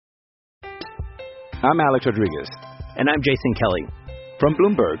I'm Alex Rodriguez. And I'm Jason Kelly. From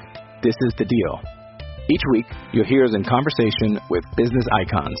Bloomberg, this is The Deal. Each week, you'll hear us in conversation with business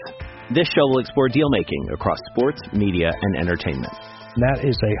icons. This show will explore deal-making across sports, media, and entertainment. That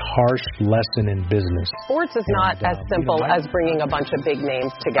is a harsh lesson in business. Sports is not as simple as bringing a bunch of big names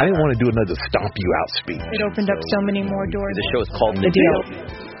together. I didn't want to do another stomp you out speech. It opened up so many more doors. The show is called The Deal.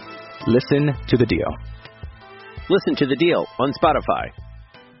 Listen to The Deal. Listen to The Deal on Spotify.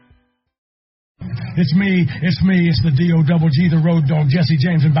 It's me, it's the D-O-double-G, the road dog, Jesse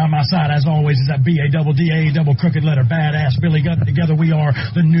James, and by my side, as always, is that B-A-double-D-A, double crooked letter, badass Billy Gunn. Together we are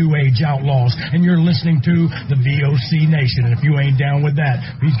the New Age Outlaws, and you're listening to the VOC Nation, and if you ain't down with that,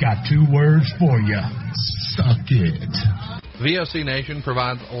 he's got 2 words for you. Suck it. VOC Nation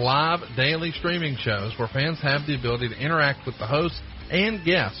provides live daily streaming shows where fans have the ability to interact with the hosts and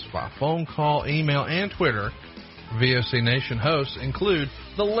guests by phone call, email, and Twitter. VOC Nation hosts include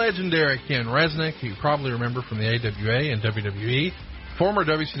the legendary Ken Resnick, who you probably remember from the AWA and WWE, former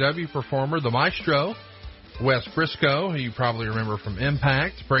WCW performer The Maestro, Wes Briscoe, who you probably remember from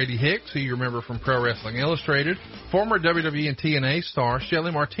Impact, Brady Hicks, who you remember from Pro Wrestling Illustrated, former WWE and TNA star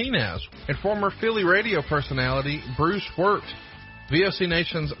Shelly Martinez, and former Philly radio personality Bruce Wirt. VOC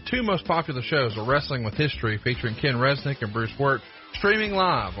Nation's 2 most popular shows are Wrestling with History, featuring Ken Resnick and Bruce Wirt, streaming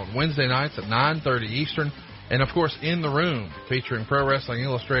live on Wednesday nights at 9:30 Eastern, and, of course, In the Room, featuring Pro Wrestling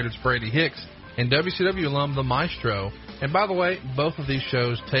Illustrated's Brady Hicks and WCW alum The Maestro. And, by the way, both of these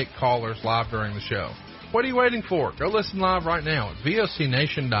shows take callers live during the show. What are you waiting for? Go listen live right now at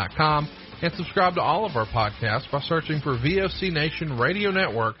VOCNation.com and subscribe to all of our podcasts by searching for VOC Nation Radio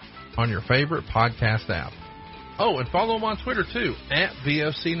Network on your favorite podcast app. Oh, and follow them on Twitter, too, at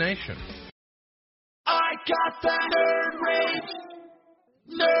VOC Nation. I got that nerd rage.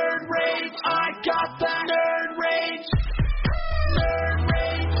 Nerd rage, I got that nerd rage. Nerd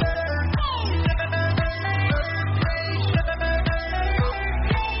rage,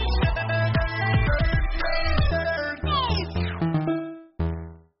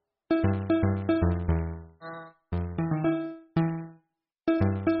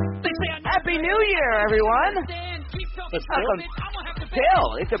 Happy New Year, everyone. Welcome.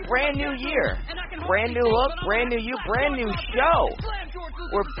 Still, it's a brand new year. Brand new look, brand new you, brand new show.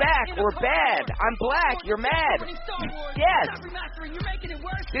 We're back, we're bad. I'm black, you're mad. Yes.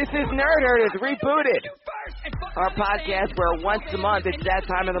 This is Nerd Herd is rebooted. Our podcast where once a month, it's that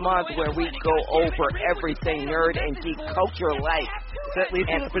time of the month where we go over everything nerd and geek culture like. That leaves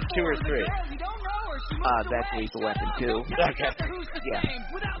us with 2 or 3. That's Lethal Weapon 2. Okay. Yeah.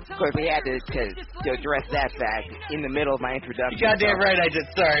 Of course, we had to address that fact in the middle of my introduction. Goddamn right I did,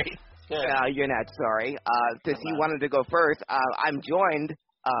 sorry. You're not sorry. Since he wanted to go first, I'm joined,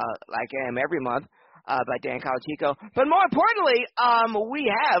 like I am every month, by Dan Calachico. But more importantly,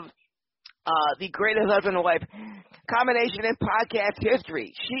 we have the greatest husband and wife combination in podcast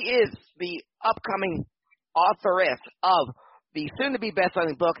history. She is the upcoming authoress of the soon-to-be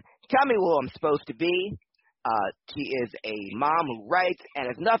best-selling book, Tell Me Who I'm Supposed to Be. She is a mom who writes and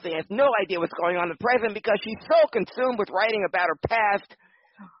has no idea what's going on in the present because she's so consumed with writing about her past.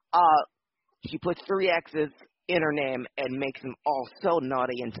 She puts 3 X's in her name and makes them all so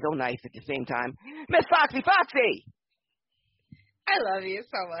naughty and so nice at the same time. Miss Foxy Foxy! I love you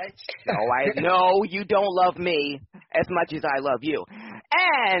so much. No, you don't love me as much as I love you.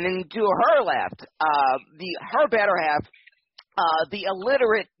 And to her left, her better half, the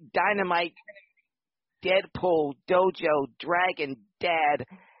illiterate dynamite Deadpool Dojo Dragon Dad,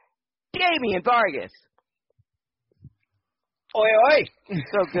 Damian Vargas. Oi, oi.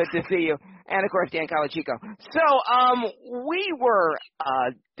 So good to see you. And, of course, Dan Calachico. So, we were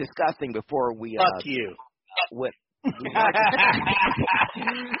discussing before we... Fuck you.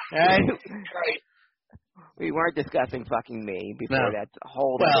 We weren't discussing fucking me before. That's a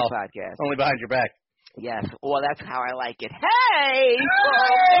whole other podcast. Only behind your back. Yes. Well, that's how I like it. Hey!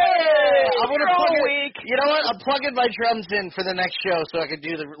 I'm going to plug it. You know what? I'm plugging my drums in for the next show so I can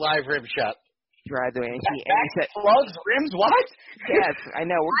do the live rib shot. Drive the plugs, rims, what? Yes, I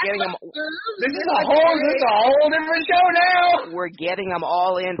know. We're getting them. This is a whole different show now. We're getting them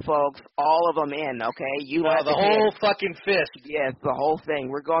all in, folks. All of them in, okay? You have the whole fucking fist. Yes, the whole thing.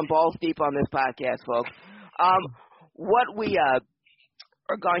 We're going balls deep on this podcast, folks. What we are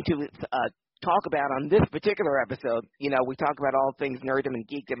going to talk about on this particular episode, we talk about all things nerddom and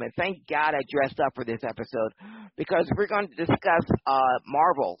geekdom, and thank God I dressed up for this episode because we're going to discuss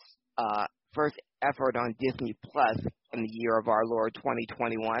Marvel's first effort on Disney Plus in the year of our Lord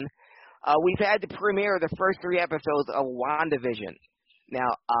 2021. We've had the premiere of the first 3 episodes of WandaVision. Now,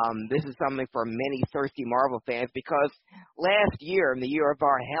 this is something for many thirsty Marvel fans because last year, in the year of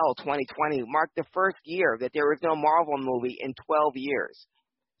our hell, 2020, marked the first year that there was no Marvel movie in 12 years.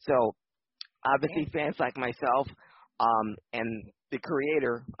 So, obviously, fans like myself and the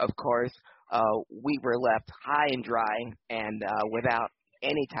creator, of course, we were left high and dry and without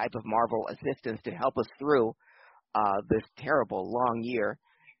any type of Marvel assistance to help us through this terrible long year.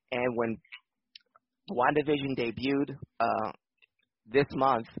 And when WandaVision debuted this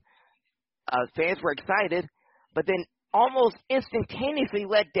month, fans were excited, but then almost instantaneously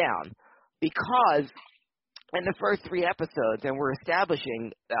let down because in the first 3 episodes, and we're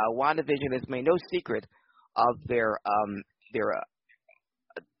establishing WandaVision has made no secret of their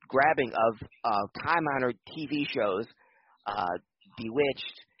grabbing of time-honored TV shows,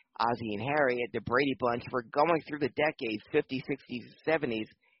 Bewitched, Ozzie and Harriet, the Brady Bunch. We're going through the decades, 50s, 60s, 70s,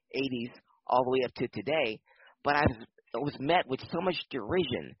 80s, all the way up to today. But I was met with so much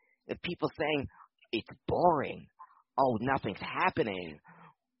derision and people saying, it's boring. Oh, nothing's happening.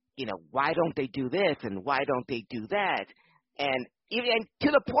 You know, why don't they do this and why don't they do that? And even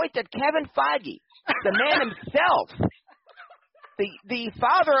to the point that Kevin Feige, the man himself, the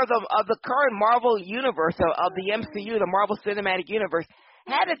father of the current Marvel universe, of the MCU, the Marvel Cinematic Universe,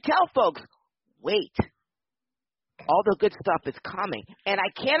 had to tell folks, wait, all the good stuff is coming. And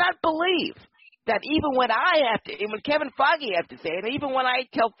I cannot believe that even when when Kevin Feige has to say it, and even when I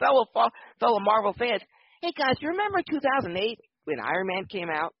tell fellow Marvel fans, hey guys, you remember 2008 when Iron Man came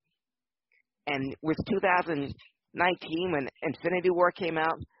out? And with 2019 when Infinity War came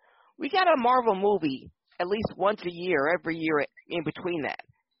out? We got a Marvel movie at least once a year, every year in between that.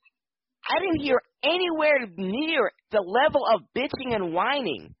 I didn't hear anywhere near the level of bitching and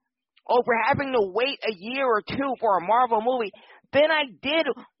whining over having to wait a year or two for a Marvel movie than I did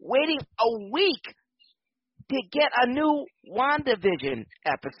waiting a week to get a new WandaVision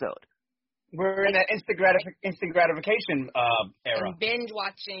episode. We're in that instant gratification era. And binge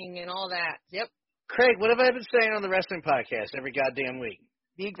watching and all that. Yep. Craig, what have I been saying on the wrestling podcast every goddamn week?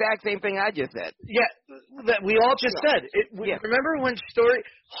 The exact same thing I just said. Yeah, that we all just said. Remember when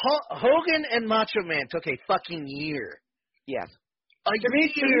Hogan and Macho Man took a fucking year? Yes. To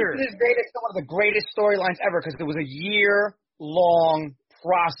me, this is one of the greatest storylines ever because it was a year-long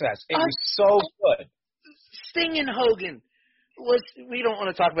process. It was so good. Sting and Hogan we don't want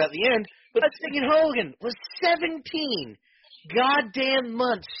to talk about the end, but Sting and Hogan was 17 goddamn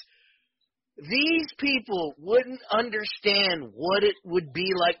months. These people wouldn't understand what it would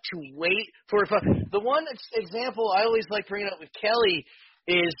be like to wait for the one example I always like bringing up with Kelly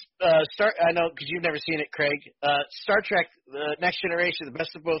is I know because you've never seen it, Craig. Star Trek: The Next Generation, The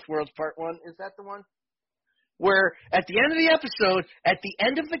Best of Both Worlds Part 1. Is that the one? Where at the end of the episode, at the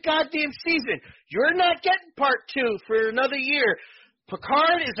end of the goddamn season, you're not getting Part 2 for another year.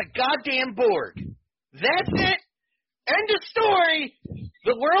 Picard is a goddamn Borg. That's it. End of story.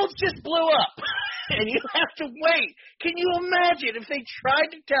 The world just blew up, and you have to wait. Can you imagine if they tried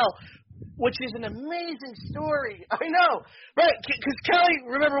to tell, which is an amazing story? I know, right? Because Kelly,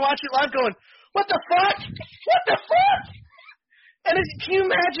 remember watching it live going, what the fuck? What the fuck? And can you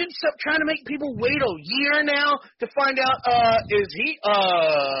imagine trying to make people wait a year now to find out, is he,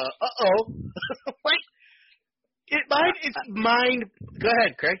 like, it's mind. Go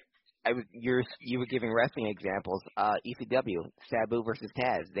ahead, Craig. You were giving wrestling examples. ECW, Sabu versus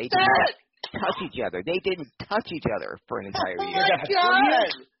Taz. They did not touch each other. They didn't touch each other for an entire year. Oh, my God.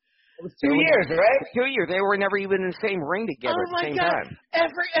 It was 2 years, right? 2 years. They were never even in the same ring together at the same time.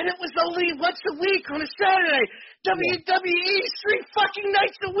 And it was only once a week on a Saturday. WWE 3 fucking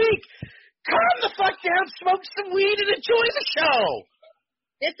nights a week. Calm the fuck down, smoke some weed, and enjoy the show.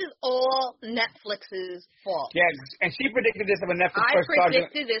 This is all Netflix's fault. Yeah, and she predicted this when Netflix first started. I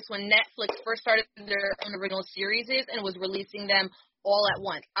predicted this when Netflix first started their own original series and was releasing them all at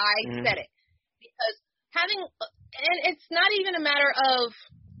once. I said it. Because and it's not even a matter of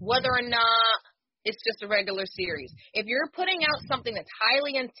whether or not it's just a regular series. If you're putting out something that's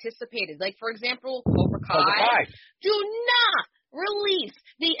highly anticipated, like, for example, Cobra Kai, do not release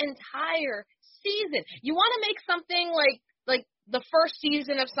the entire season. You want to make something like the first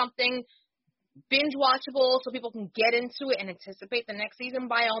season of something binge watchable so people can get into it and anticipate the next season,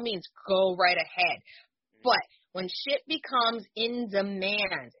 by all means, go right ahead. But when shit becomes in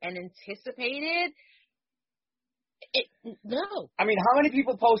demand and anticipated, no. I mean, how many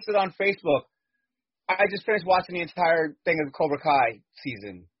people posted on Facebook, I just finished watching the entire thing of the Cobra Kai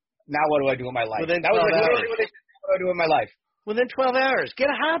season. Now what do I do with my life? Within that was 12 like, hours. what do I do with my life? Within 12 hours. Get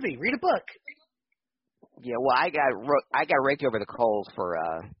a hobby. Read a book. Yeah, well, I got raked over the coals for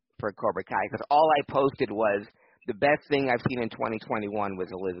Cobra Kai because all I posted was the best thing I've seen in 2021 was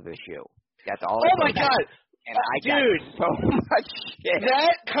Elizabeth Shue. That's all. Oh my God. And I got Dude, so much shit.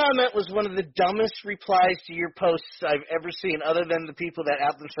 That comment was one of the dumbest replies to your posts I've ever seen, other than the people that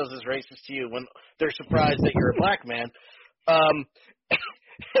out themselves as racist to you when they're surprised that you're a black man.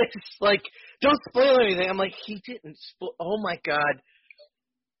 It's like, don't spoil anything. I'm like, he didn't spoil. Oh, my God.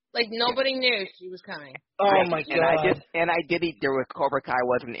 Like, nobody knew she was coming. Oh, my God. And I did eat there with Cobra Kai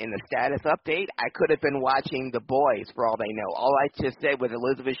wasn't in the status update. I could have been watching The Boys for all they know. All I just said was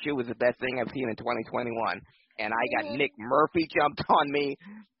Elizabeth Shue was the best thing I've seen in 2021. And I got Nick Murphy jumped on me.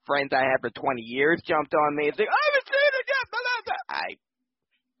 Friends I had for 20 years jumped on me. It's like, I haven't seen it yet.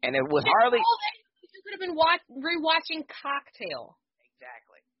 And it was hardly. You could have been rewatching Cocktail.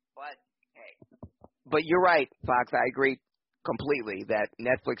 Exactly. But, hey. But you're right, Fox. I agree completely that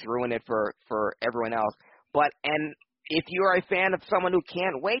Netflix ruined it for everyone else. And if you're a fan of someone who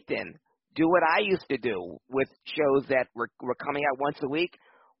can't wait, then do what I used to do with shows that were coming out once a week.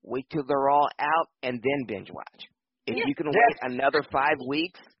 Wait till they're all out and then binge watch. If you can wait another 5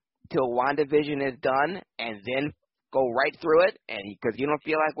 weeks till WandaVision is done and then go right through it, and because you don't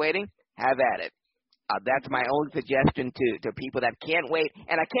feel like waiting, have at it. That's my own suggestion to people that can't wait.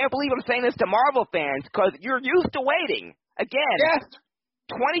 And I can't believe I'm saying this to Marvel fans because you're used to waiting. Again,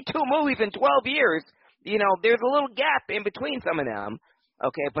 22 movies in 12 years. You know, there's a little gap in between some of them.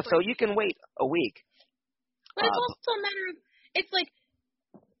 Okay, but so you can wait a week. But it's also a matter of, it's like,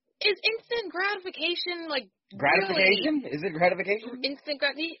 is instant gratification like gratification? Really is it gratification? Instant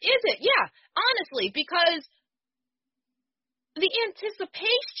gratification? Is it? Yeah, honestly, because the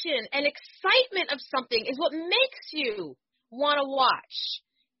anticipation and excitement of something is what makes you want to watch.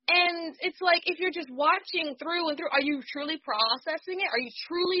 And it's like, if you're just watching through and through, are you truly processing it? Are you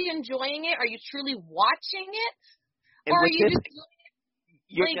truly enjoying it? Are you truly watching it? And or are you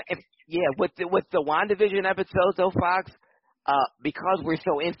with the WandaVision episodes, though, Fox, because we're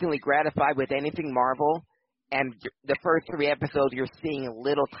so instantly gratified with anything Marvel, and the first 3 episodes you're seeing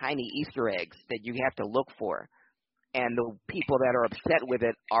little tiny Easter eggs that you have to look for. And the people that are upset with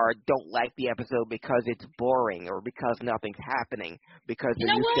it don't like the episode because it's boring or because nothing's happening, because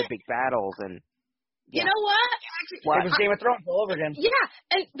they're used to big battles. And you know what? It was Game of Thrones all over again. Yeah,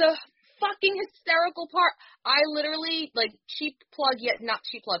 and the fucking hysterical part, I literally, like, cheap plug, yet not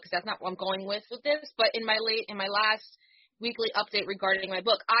cheap plug, because that's not what I'm going with this, but in my last weekly update regarding my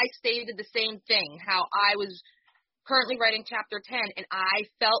book, I stated the same thing, how I was currently writing chapter 10, and I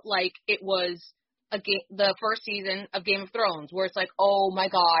felt like it was the first season of Game of Thrones, where it's like, oh my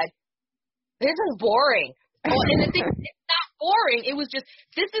God, this is boring. And the thing, it's not boring. It was just,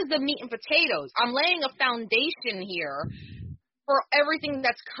 this is the meat and potatoes. I'm laying a foundation here for everything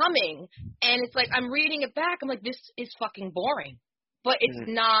that's coming. And it's like, I'm reading it back. I'm like, this is fucking boring. But it's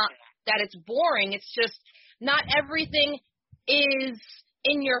not that it's boring. It's just not everything is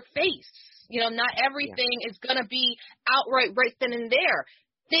in your face. You know, not everything is going to be outright right then and there.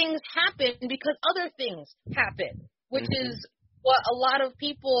 Things happen because other things happen, which is what a lot of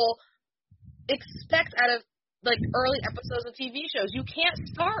people expect out of, like, early episodes of TV shows. You can't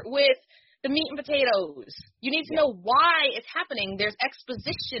start with the meat and potatoes. You need to know why it's happening. There's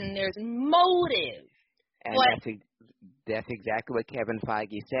exposition. There's motive. And that's exactly what Kevin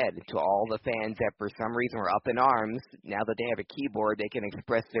Feige said to all the fans that for some reason were up in arms. Now that they have a keyboard, they can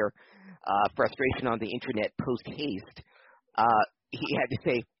express their frustration on the internet post-haste. He had to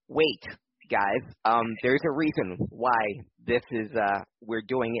say, wait, guys, there's a reason why this is, we're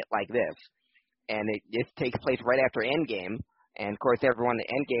doing it like this. And this takes place right after Endgame. And, of course, everyone in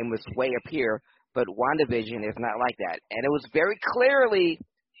Endgame was way up here, but WandaVision is not like that. And it was very clearly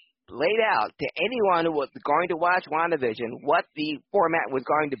laid out to anyone who was going to watch WandaVision what the format was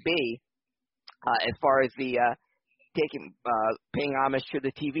going to be as far as the paying homage to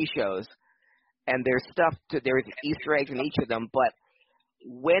the TV shows. And there's Easter eggs in each of them, but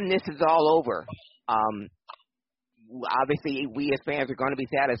when this is all over, obviously we as fans are going to be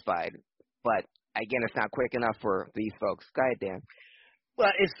satisfied, but again, it's not quick enough for these folks. Go ahead, Dan.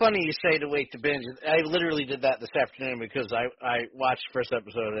 Well, it's funny you say to wait to binge. I literally did that this afternoon because I watched the first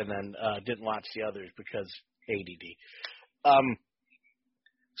episode and then didn't watch the others because ADD.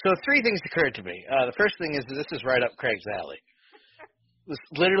 So 3 things occurred to me. The first thing is that this is right up Craig's alley.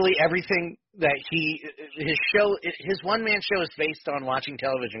 Literally everything that his one-man show is based on watching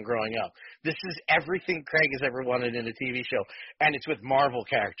television growing up. This is everything Craig has ever wanted in a TV show, and it's with Marvel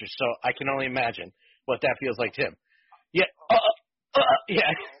characters, so I can only imagine what that feels like to him. Yeah.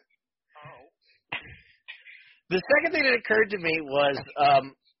 Yeah. The second thing that occurred to me was,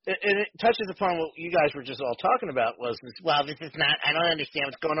 and it touches upon what you guys were just all talking about, was, well, this is not, I don't understand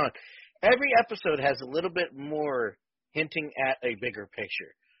what's going on. every episode has a little bit more hinting at a bigger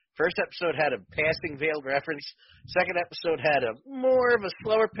picture. First episode had a passing veiled reference. Second episode had a more of a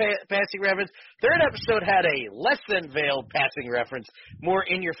slower passing reference. Third episode had a less than veiled passing reference, more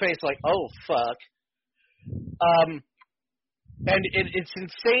in your face, like, oh fuck. And it's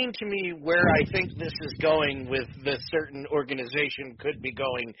insane to me where I think this is going with the certain organization could be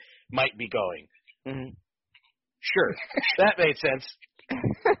going, might be going. Mm-hmm. Sure, that made sense.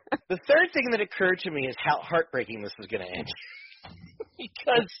 The third thing that occurred to me is how heartbreaking this is going to end.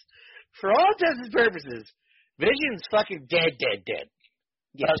 Because, for all intents and purposes, Vision's fucking dead.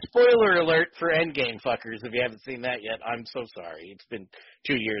 Yeah. Spoiler alert for Endgame, fuckers. If you haven't seen that yet, I'm so sorry. It's been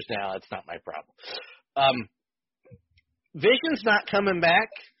 2 years now. It's not my problem. Vision's not coming back.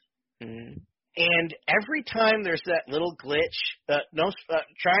 Mm-hmm. And every time there's that little glitch,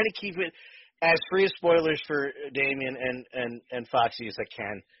 trying to keep it as free of spoilers for Damien and Foxy as I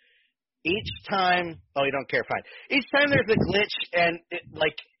can. Each time, oh, you don't care, fine. Each time there's a glitch and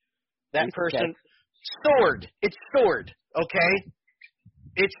that person, Sword. It's Sword, okay?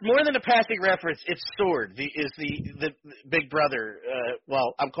 It's more than a passing reference. It's Sword. The Big Brother.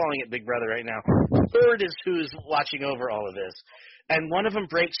 Well, I'm calling it Big Brother right now. Sword is who's watching over all of this, and one of them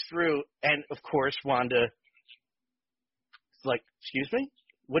breaks through, and of course Wanda is like, "Excuse me,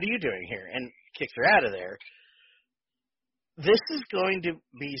 what are you doing here?" and kicks her out of there. This is going to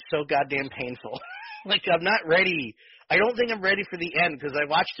be so goddamn painful. I'm not ready. I don't think I'm ready for the end because I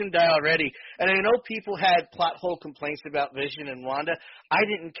watched him die already. And I know people had plot hole complaints about Vision and Wanda. I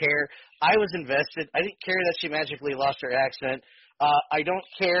didn't care. I was invested. I didn't care that she magically lost her accent. I don't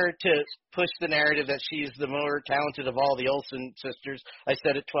care to push the narrative that she's the more talented of all the Olsen sisters. I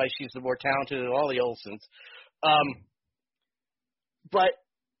said it twice. She's the more talented of all the Olsens. But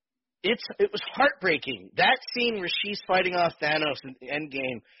it was heartbreaking. That scene where she's fighting off Thanos in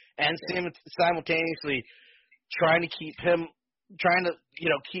Endgame and simultaneously trying to keep him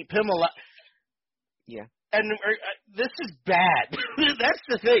alive. Yeah. And this is bad. That's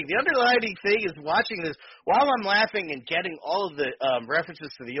the thing. The underlying thing is watching this while I'm laughing and getting all of the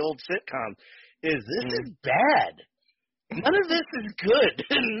references to the old sitcom is this is bad. None of this is good.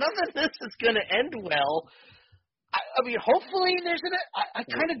 None of this is going to end well. I mean, hopefully there's I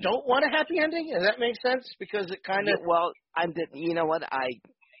kind of don't want a happy ending. Does that make sense? Because it kind of... Well, you know what?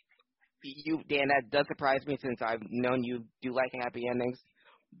 Dan, that does surprise me since I've known you do like happy endings.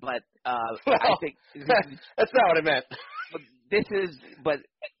 But I think... That's not what I meant. But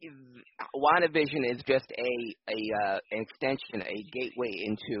WandaVision is just an extension, a gateway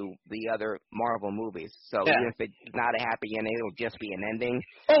into the other Marvel movies. So even if it's not a happy ending, it'll just be an ending.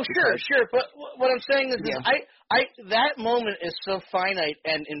 Oh, sure. But what I'm saying is that moment is so finite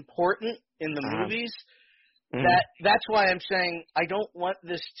and important in the movies that's why I'm saying I don't want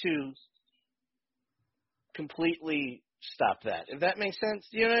this to completely stop that. If that makes sense,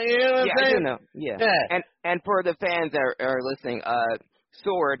 you know what I'm saying? I do know. Yeah. And for the fans that are listening,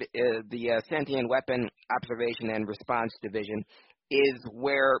 SWORD, the Sentient Weapon Observation and Response Division, is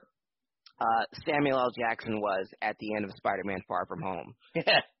where Samuel L. Jackson was at the end of Spider-Man: Far From Home.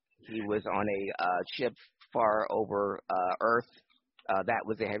 Yeah. He was on a ship far over Earth. That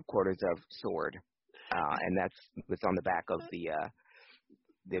was the headquarters of SWORD, and was on the back of the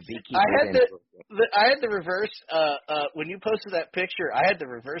beekeeper. I had the reverse. When you posted that picture, I had the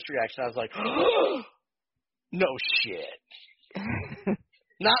reverse reaction. I was like, no shit.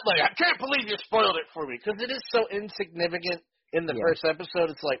 Not like, I can't believe you spoiled it for me, because it is so insignificant in the first episode.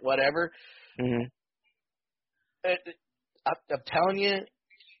 It's like, whatever. Mm-hmm. I'm telling you,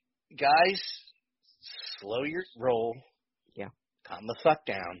 guys, slow your roll. Yeah. Calm the fuck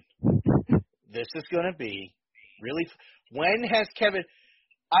down. This is going to be really... When has Kevin...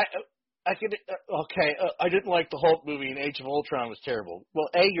 I didn't like the Hulk movie and Age of Ultron was terrible. Well,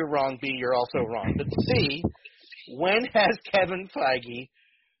 A, you're wrong. B, you're also wrong. But C, when has Kevin Feige...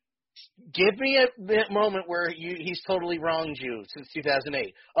 Give me a moment where he's totally wronged you since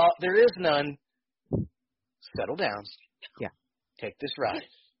 2008. There is none. Settle down. Yeah. Take this ride.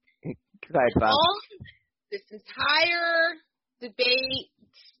 This entire debate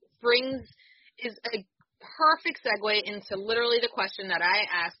is a perfect segue into literally the question that I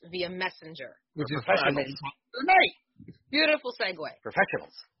asked via Messenger. Which is professionals. Beautiful segue.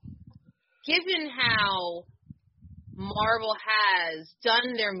 Professionals. Given how Marvel has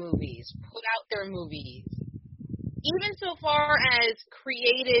done their movies, put out their movies, even so far as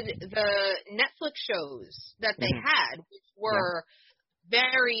created the Netflix shows that they had, which were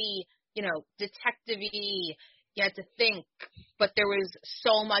very, detective-y, you had to think, but there was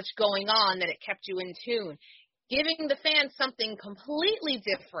so much going on that it kept you in tune. Giving the fans something completely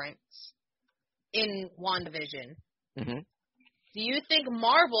different in WandaVision. Mm-hmm. Do you think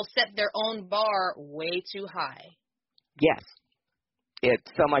Marvel set their own bar way too high? Yes.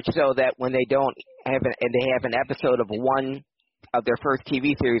 It's so much so that when they don't have they have an episode of one of their first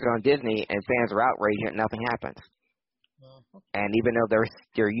TV series on Disney and fans are outraged and nothing happens. And even though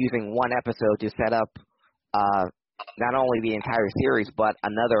they're using one episode to set up not only the entire series but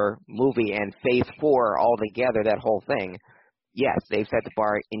another movie and Phase 4 altogether, that whole thing, yes, they've set the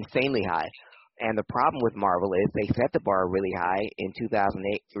bar insanely high. And the problem with Marvel is they set the bar really high in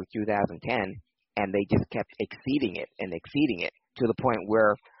 2008 through 2010, and they just kept exceeding it to the point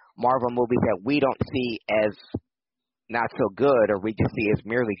where Marvel movies that we don't see as not so good or we just see as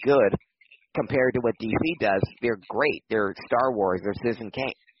merely good compared to what DC does, they're great. They're Star Wars, they're Citizen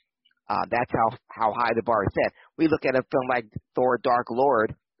Kane. That's how high the bar is set. We look at a film like Thor: Dark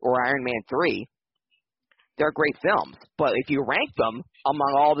Lord or Iron Man 3, they're great films. But if you rank them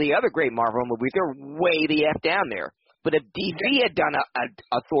among all the other great Marvel movies, they're way the F down there. But if DC had done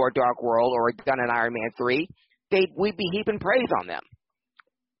a Thor: Dark World or done an Iron Man 3, we'd be heaping praise on them.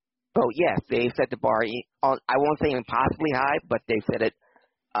 So, yes, they've set the bar, I won't say impossibly high, but they've set it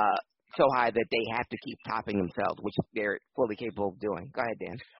so high that they have to keep topping themselves, which they're fully capable of doing. Go ahead,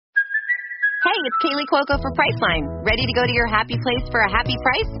 Dan. Hey, it's Kaylee Cuoco for Priceline. Ready to go to your happy place for a happy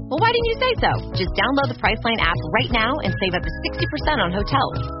price? Well, why didn't you say so? Just download the Priceline app right now and save up to 60% on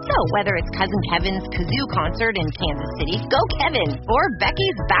hotels. So whether it's Cousin Kevin's Kazoo concert in Kansas City, go Kevin, or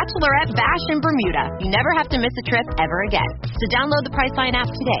Becky's Bachelorette Bash in Bermuda, you never have to miss a trip ever again. So download the Priceline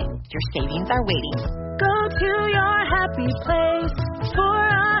app today. Your savings are waiting. Go to your happy place for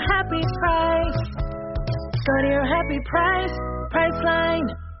a happy price. Go to your happy price, Priceline.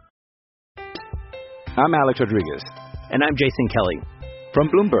 I'm Alex Rodriguez. And I'm Jason Kelly. From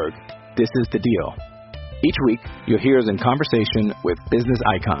Bloomberg, this is The Deal. Each week, you'll hear us in conversation with business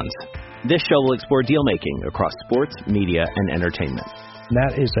icons. This show will explore deal-making across sports, media, and entertainment.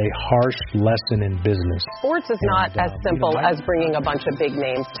 That is a harsh lesson in business. Sports is not as simple as bringing a bunch of big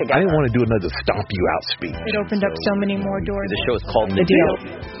names together. I didn't want to do another stomp you out speech. It opened up so many more doors. The show is called The Deal.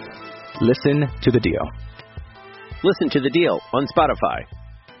 Listen to The Deal. Listen to The Deal on Spotify.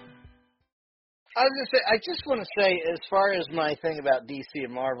 I just want to say, as far as my thing about DC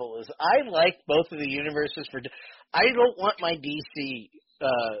and Marvel is, I like both of the universes. I don't want my DC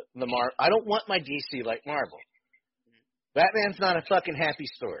I don't want my DC like Marvel. Batman's not a fucking happy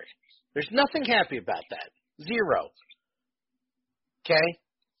story. There's nothing happy about that. Zero. Okay?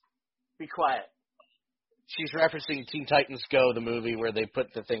 Be quiet. She's referencing Teen Titans Go, the movie where they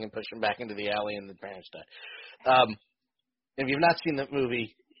put the thing and push him back into the alley and the parents die. If you've not seen that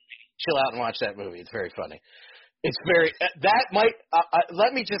movie, chill out and watch that movie. It's very funny. It's very that might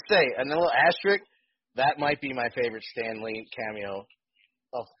let me just say a little asterisk. That might be my favorite Stan Lee cameo.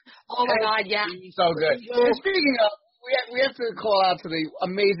 Oh my God, yeah, so good. And speaking of, we have to call out to the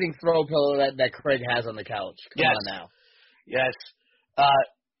amazing throw pillow that Craig has on the couch. Come on now. Yes.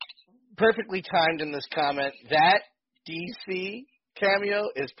 Perfectly timed in this comment. That DC cameo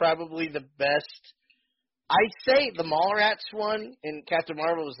is probably the best. I'd say the Mallrats one in Captain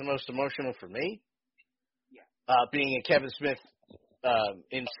Marvel was the most emotional for me. Yeah. Being a Kevin Smith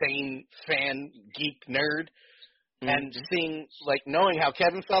insane fan, geek nerd, and seeing, knowing how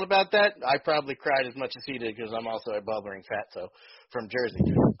Kevin felt about that, I probably cried as much as he did because I'm also a bubbling fatso from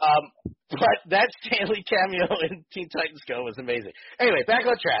Jersey. But that Stanley cameo in Teen Titans Go was amazing. Anyway, back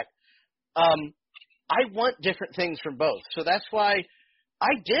on track. I want different things from both, so that's why I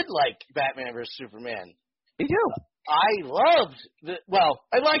did like Batman vs. Superman. Me too. I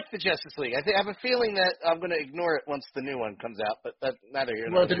liked the Justice League. I have a feeling that I'm going to ignore it once the new one comes out, but that's neither here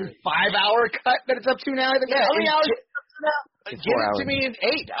nor there. The 5-hour cut that it's up to now? How many hours is it up to now? Give it to me in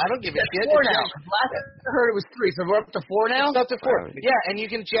 8. I don't give a shit. 4 now. Last I heard it was 3, so we're up to 4 now? It's up to 4. Yeah, and you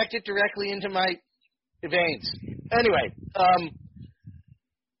can inject it directly into my veins. Anyway,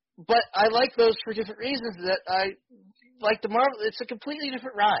 but I like those for different reasons. That I like the Marvel. It's a completely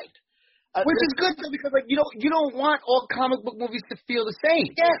different ride. Which is good, though, because you don't want all comic book movies to feel the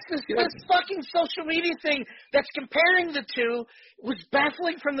same. Yes, this fucking social media thing that's comparing the two was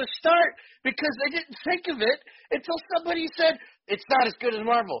baffling from the start because I didn't think of it until somebody said it's not as good as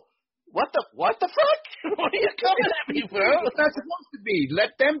Marvel. What the fuck? What are you coming at me, bro? It's not supposed to be.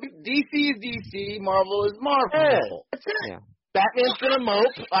 Let them be. DC is DC, Marvel is Marvel. Yeah, that's it. Yeah. Batman's gonna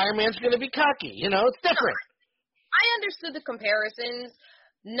mope, Iron Man's gonna be cocky. It's different. I understood the comparisons.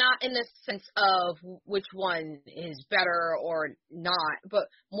 Not in the sense of which one is better or not, but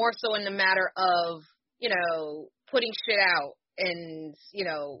more so in the matter of, putting shit out and,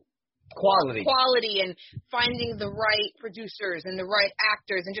 quality and finding the right producers and the right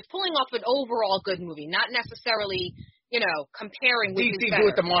actors and just pulling off an overall good movie, not necessarily, comparing with DC do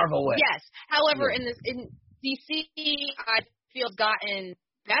it the Marvel way. Yes. However, in DC, I feel it's gotten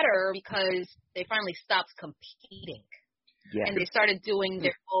better because they finally stopped competing. Yeah. And they started doing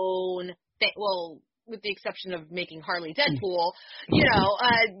their own thing. Well, with the exception of making Harley Deadpool,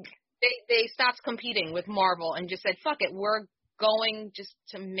 they stopped competing with Marvel and just said, fuck it, we're going just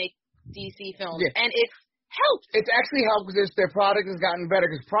to make DC films. Yeah. And it's helped. It's actually helped because their product has gotten better.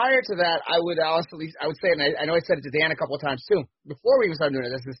 Because prior to that, I would say, and I know I said it to Dan a couple of times too, before we even started doing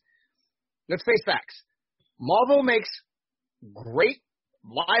it, let's face facts. Marvel makes great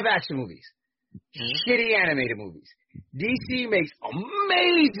live-action movies, shitty animated movies. DC makes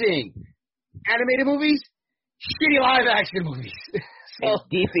amazing animated movies, shitty live-action movies. And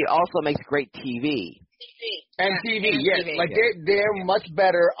DC also makes great TV. TV, yes. TV. Like, they're much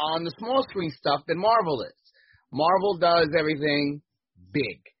better on the small screen stuff than Marvel is. Marvel does everything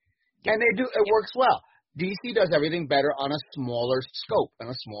big. And it works well. DC does everything better on a smaller scope, on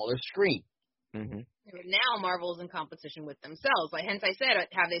a smaller screen. Mm-hmm. Now Marvel's in competition with themselves. Hence I said,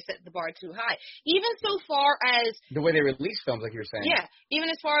 have they set the bar too high? Even so far as the way they release films, like you're saying. Yeah, even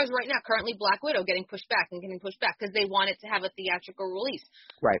as far as right now, currently Black Widow getting pushed back because they want it to have a theatrical release.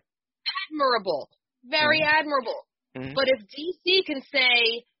 Right. Admirable, very admirable. Mm-hmm. But if DC can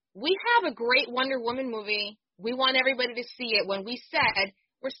say, we have a great Wonder Woman movie, we want everybody to see it. When we said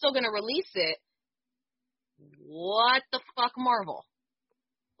we're still going to release it, what the fuck, Marvel?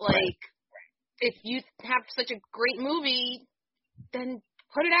 Like. If you have such a great movie, then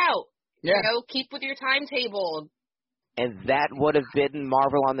put it out. Yeah. Keep with your timetable. And that would have been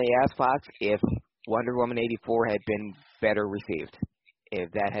Marvel on the ass, Fox, if Wonder Woman 84 had been better received.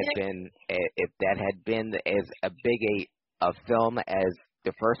 If that had been as a big a film as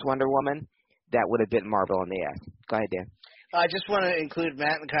the first Wonder Woman, that would have been Marvel on the ass. Go ahead, Dan. I just want to include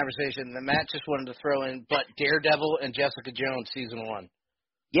Matt in the conversation. Matt just wanted to throw in, but Daredevil and Jessica Jones season 1.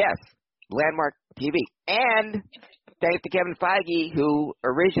 Yes. Landmark TV. And thanks to Kevin Feige, who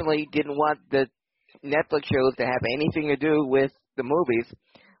originally didn't want the Netflix shows to have anything to do with the movies,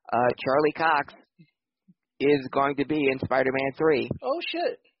 Charlie Cox is going to be in Spider-Man 3. Oh,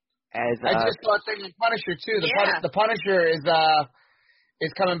 shit. I just thought they did Punisher, too. The Punisher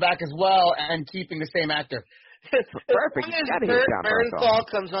is coming back as well and keeping the same actor. Perfect. Bernthal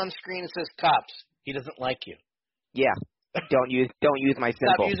comes on screen and says, cops, he doesn't like you. Yeah. Don't use my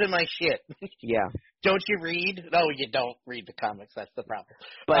symbol. Stop using my shit. Yeah. Don't you read? No, you don't read the comics. That's the problem.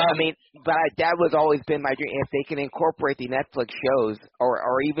 But that was always been my dream. If they can incorporate the Netflix shows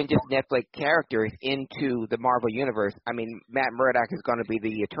or even just Netflix characters into the Marvel universe, Matt Murdock is going to be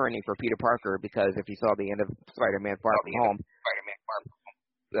the attorney for Peter Parker because if you saw the end of Spider-Man Far From Home,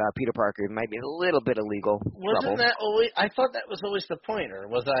 Peter Parker might be a little bit of legal trouble. That always? I thought that was always the point, or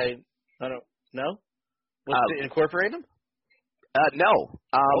was I don't know. Was to incorporate them? No.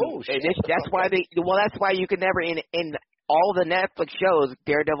 That's why that's why you can never in all the Netflix shows,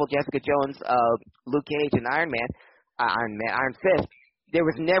 Daredevil, Jessica Jones, Luke Cage, and Iron Fist. There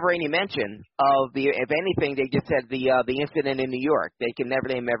was never any mention of if anything, they just said the incident in New York. They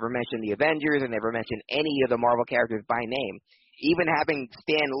never mention the Avengers and never mention any of the Marvel characters by name. Even having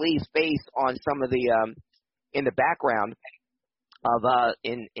Stan Lee's face on some of the in the background of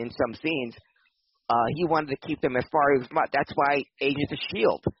in some scenes. He wanted to keep them as far as that's why Agents of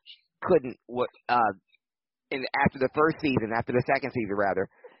S.H.I.E.L.D. couldn't after the second season rather,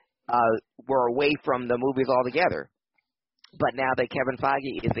 were away from the movies altogether. But now that Kevin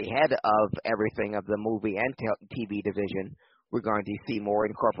Feige is the head of everything of the movie and TV division, we're going to see more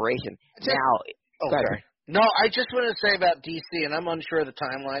incorporation. No, I just want to say about DC, and I'm unsure of the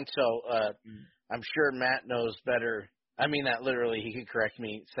timeline, so I'm sure Matt knows better. I mean that literally. He could correct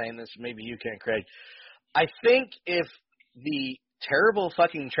me saying this. Maybe you can, Craig. I think if the terrible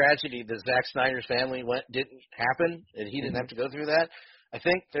fucking tragedy that Zack Snyder's family didn't happen, and he didn't have to go through that, I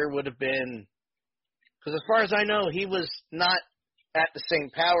think there would have been – because as far as I know, he was not at the same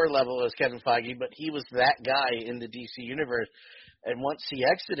power level as Kevin Feige, but he was that guy in the DC universe. And once he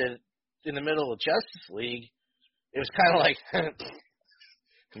exited in the middle of Justice League, it was kind of like –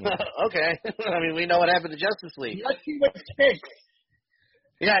 okay. We know what happened to Justice League. Let's see what sticks.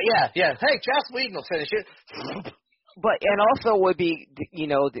 Yeah. Hey, Joss Whedon will finish it. But and also would be,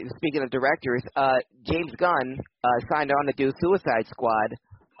 speaking of directors, James Gunn signed on to do Suicide Squad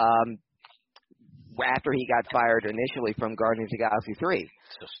after he got fired initially from Guardians of the Galaxy 3.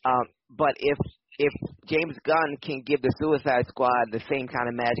 But if James Gunn can give the Suicide Squad the same kind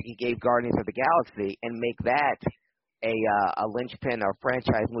of magic he gave Guardians of the Galaxy and make that a linchpin or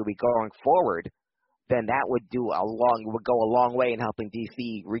franchise movie going forward, then that would go a long way in helping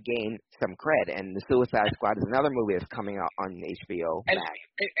DC regain some cred. And The Suicide Squad is another movie that's coming out on HBO. And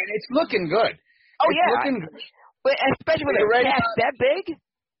it's looking good. Oh, it's yeah. Looking, but especially with a cast that big?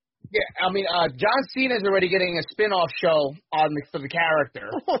 Yeah, I mean, John Cena's already getting a spin-off show for the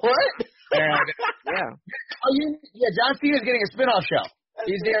character. What? And, yeah. John Cena's getting a spin-off show.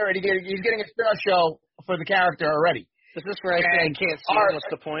 He's getting a spin-off show for the character already. Is this where I say I can't see what's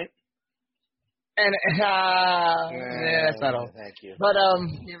the point? And that's not all. Thank you. But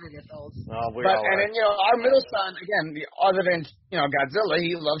never gets old. Oh, then our middle son again, other than Godzilla,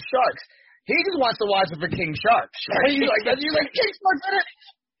 he loves sharks. He just wants to watch it for King Shark. He's like King Shark's in it.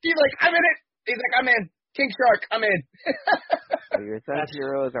 He's like, I'm in it. He's like, I'm in. King Shark, I'm in. So your son's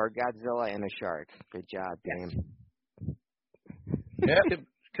heroes are Godzilla and a shark. Good job, Dan. Yeah, could have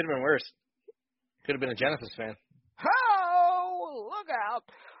been worse. Could have been a Genesis fan. Oh, look out.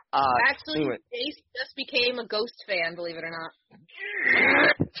 Actually, Jace just became a Ghost fan, believe it or not.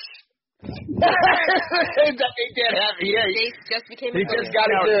 Jace just became a Ghost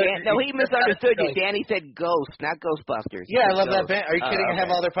fan. No, he misunderstood you. Danny said Ghost, not Ghostbusters. Yeah, I love that band. Are you kidding? I have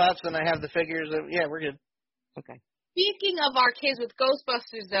all their pops and I have the figures. Yeah, we're good. Okay. Speaking of our kids with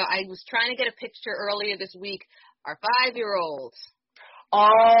Ghostbusters, though, I was trying to get a picture earlier this week. Our 5-year-old.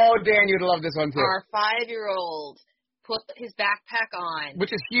 Oh, Dan, you'd love this one, too. Our 5-year-old put his backpack on.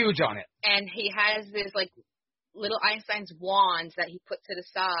 Which is huge on it. And he has this, little Einstein's wands that he put to the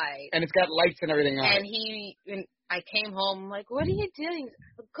side. And it's got lights and everything on it. And I came home, I'm like, what are you doing?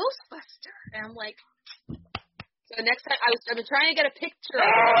 A Ghostbuster. And I'm like, so next time, I've been trying to get a picture of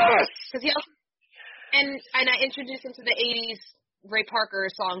him. Because he also, and I introduced him to the 80s Ray Parker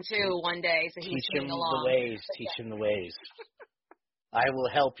song, too, one day. So he was singing along. Teach him the ways. I will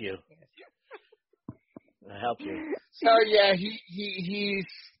help you. I'll help you. So, yeah, he's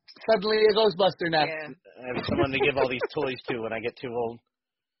suddenly a Ghostbuster now. Yeah. I have someone to give all these toys to when I get too old.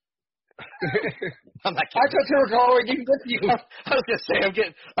 I'm not I thought you were going with you. I was gonna say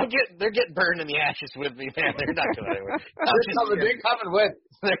they're getting burned in the ashes with me, man. They're not going anywhere. They're coming with.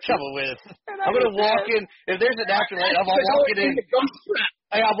 They're coming with. I'm gonna walk in. If there's an afterlife, I'm walking in.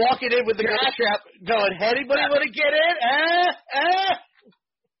 I'm walking in with the ghost trap, going, "Anybody want to get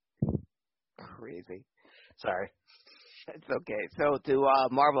in?" Crazy. Sorry. It's okay. So to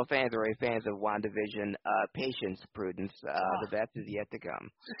Marvel fans or fans of WandaVision, patience, Prudence. The best is yet to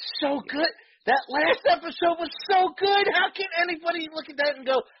come. So good. That last episode was so good. How can anybody look at that and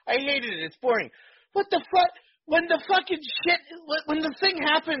go, I hated it, it's boring. What the fuck? When the fucking shit, when the thing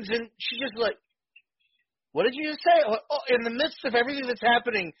happens and she's just like, what did you just say? Oh, in the midst of everything that's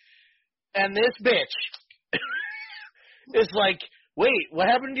happening, and this bitch is like, wait, what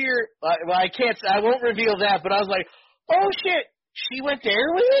happened to your, well, I won't reveal that, but I was like, oh shit, she went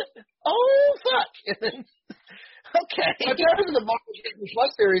there with it? Oh fuck. And then, okay. But terms of the Marvel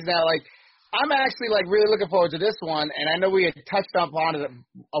Plus series now, I'm actually really looking forward to this one, and I know we had touched upon it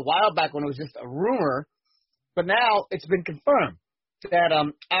a while back when it was just a rumor, but now it's been confirmed that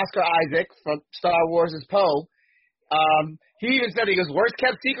Oscar Isaac from Star Wars' Poe, he even said, he goes, worst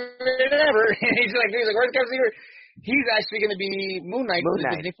kept secret ever. he's like worst kept secret. He's actually going to be Moon Knight.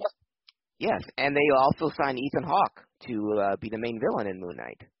 Yes, and they also signed Ethan Hawke to be the main villain in Moon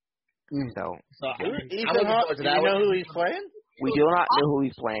Knight. So Ethan Hawke, do you know who he's playing? We do not know who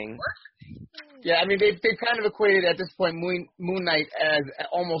he's playing. Yeah, I mean, they've kind of equated at this point Moon Knight as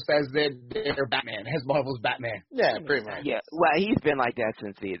almost as their Batman, as Marvel's Batman. Yeah, pretty much. Yeah, well, he's been like that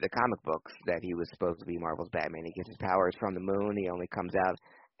since the comic books, that he was supposed to be Marvel's Batman. He gets his powers from the moon. He only comes out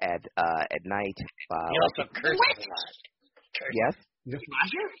at night. He also curses a lot. Yes? The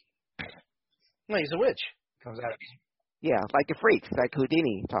Flasher? No, he's a witch. Comes out. Yeah, like the freaks, like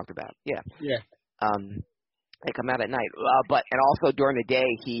Houdini talked about. Yeah. Yeah. They come out at night, and also during the day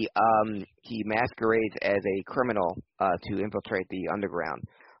he masquerades as a criminal to infiltrate the underground.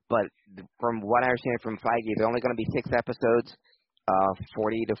 But from what I understand from Feige, there's only going to be 6 episodes,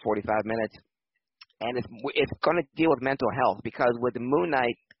 40 to 45 minutes, and it's going to deal with mental health, because with the Moon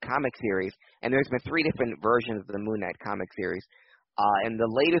Knight comic series, and there's been 3 different versions of the Moon Knight comic series, and the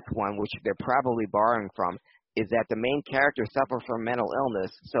latest one, which they're probably borrowing from, is that the main character suffers from mental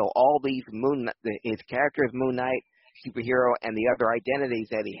illness. So all these his characters, Moon Knight, superhero, and the other identities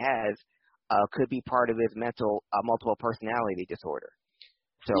that he has could be part of his multiple personality disorder.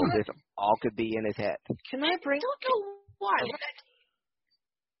 So this all could be in his head. Can I bring? I don't know why.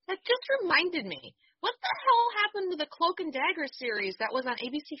 That just reminded me. What the hell happened to the Cloak and Dagger series that was on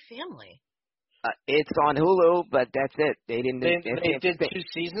ABC Family? It's on Hulu, but that's it. They didn't. They did 2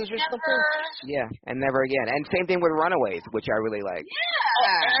 seasons or something. Yeah, and never again. And same thing with Runaways, which I really like.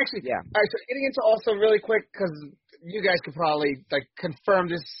 Yeah. Actually, yeah. All right, so getting into also really quick, because you guys could probably confirm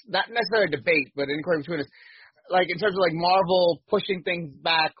this, not necessarily a debate, but an inquiry between us. Like in terms of Marvel pushing things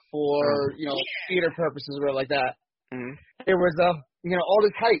back for theater purposes or like that. Mm-hmm. There was all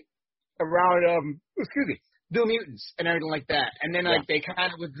this hype around New Mutants and everything like that, and then they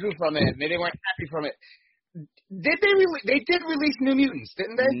kind of withdrew from it, and they weren't happy from it. Did they? They did release New Mutants,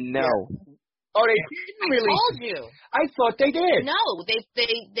 didn't they? No. Oh, they didn't release. I told you. I thought they did. No, they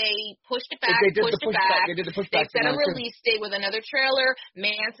pushed it back. They did the pushback. They did the pushback. They set a release date with another trailer.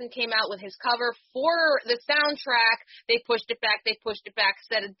 Manson came out with his cover for the soundtrack. They pushed it back.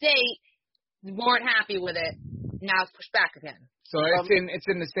 Set a date. Weren't happy with it. Now it's pushed back again. So it's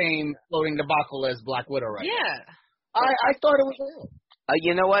in the same floating debacle as Black Widow, right? Yeah. I thought it was real.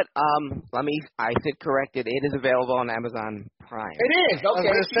 You know what? I said corrected. It is available on Amazon Prime. It is. Okay. I was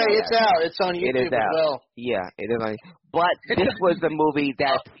going to say it's out. It's on YouTube as well. Yeah, it is on. But this was the movie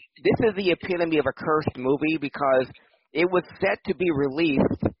this is the epitome of a cursed movie because it was set to be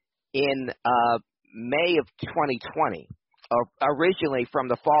released in May of 2020. Originally from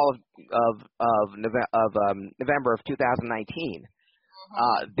the fall of November of 2019.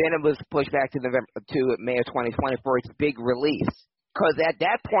 Then it was pushed back to May of 2020 for its big release. Because at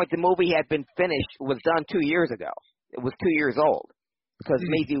that point the movie had been finished, was done 2 years ago. It was 2 years old. Because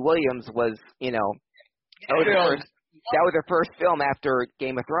Maisie Williams was, that was her first film after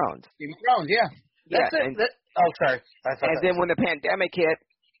Game of Thrones. Game of Thrones, yeah. Sorry. And then when the pandemic hit,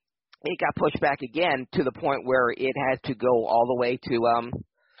 it got pushed back again to the point where it had to go all the way to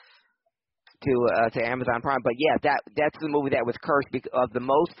Amazon Prime. But yeah, that's the movie that was cursed because of the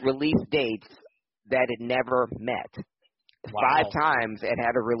most release dates that it never met. Wow. 5 times it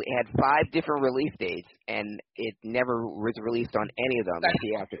had 5 different release dates, and it never was released on any of them.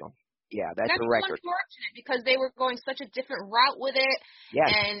 Yeah, that's a record. That's unfortunate because they were going such a different route with it,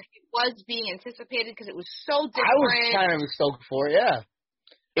 and it was being anticipated because it was so different. I was kind of stoked for it, yeah.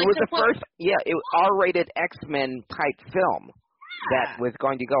 It was the first, R-rated X-Men type film that was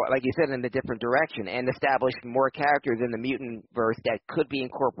going to go, like you said, in a different direction and establish more characters in the mutant verse that could be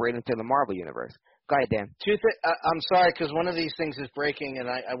incorporated into the Marvel universe. Go ahead, Dan. I'm sorry, because one of these things is breaking, and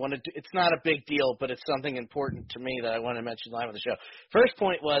I want to. It's not a big deal, but it's something important to me that I want to mention live on the show. First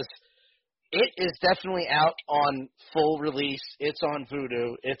point was, it is definitely out on full release. It's on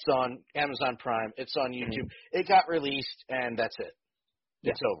Vudu. It's on Amazon Prime. It's on YouTube. It got released, and that's it.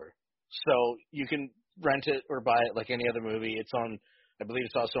 It's over. So you can rent it or buy it like any other movie. It's on, I believe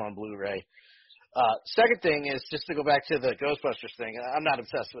it's also on Blu-ray. Second thing is, just to go back to the Ghostbusters thing, I'm not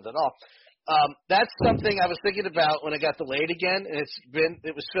obsessed with it at all. That's something I was thinking about when it got delayed again, and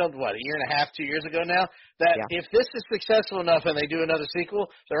it was filmed, 1.5 years, 2 years ago now, that if this is successful enough and they do another sequel,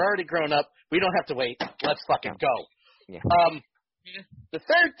 they're already grown up. We don't have to wait. Let's fucking go. Yeah. The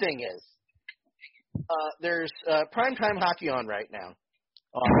third thing is, there's primetime hockey on right now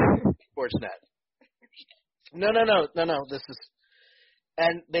on Sportsnet. No. This is,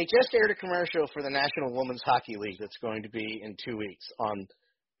 and they just aired a commercial for the National Women's Hockey League that's going to be in 2 weeks on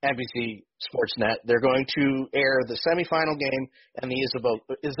NBC Sportsnet. They're going to air the semifinal game and the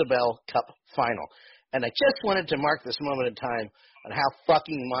Isabel Cup final. And I just wanted to mark this moment in time on how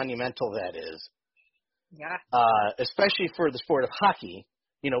fucking monumental that is. Yeah. Especially for the sport of hockey.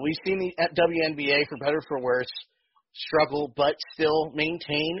 We've seen the WNBA, for better or for worse, struggle but still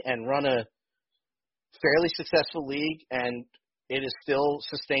maintain and run a fairly successful league, and it is still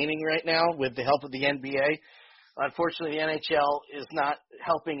sustaining right now with the help of the NBA. Unfortunately, the NHL is not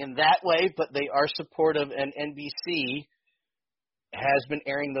helping in that way, but they are supportive, and NBC has been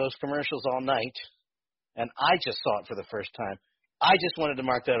airing those commercials all night, and I just saw it for the first time. I just wanted to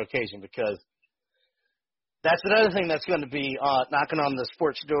mark that occasion because that's another thing that's going to be knocking on the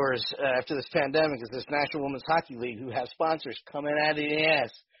sports doors after this pandemic is this National Women's Hockey League, who have sponsors coming out of the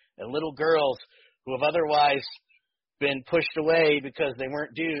ass, and little girls who have otherwise been pushed away because they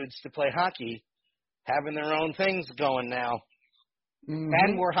weren't dudes to play hockey, having their own things going now. Mm-hmm.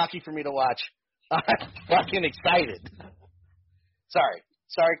 And more hockey for me to watch. I'm fucking excited.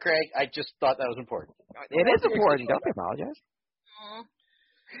 Sorry, Craig. I just thought that was important. It is important. Don't apologize.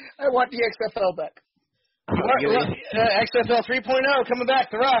 I want the XFL back. XFL 3.0 coming back.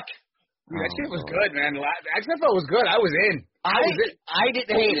 The Rock. That shit was good, man. XFL was good. I was in. I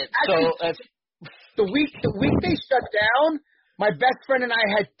didn't hate it. Actually, so the week they shut down, my best friend and I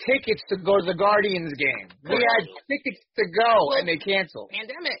had tickets to go to the Guardians game. We had tickets to go, and they canceled.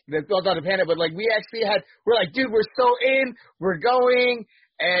 Pandemic. They built out a pandemic, but we actually we're like, dude, we're so in, we're going,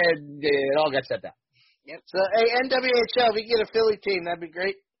 and it all got shut down. Yep. So, hey, NWHL, if we get a Philly team, that'd be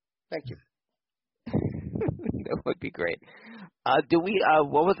great. Thank you. That would be great. Do we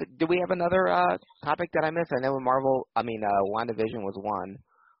have another topic that I missed? I know WandaVision was one.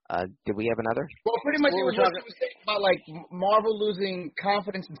 Did we have another? Well, pretty much it was about like Marvel losing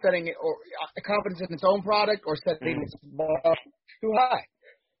confidence in setting it, or confidence in its own product, or setting its bar too high.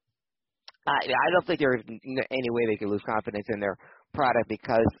 I don't think there's any way they could lose confidence in their product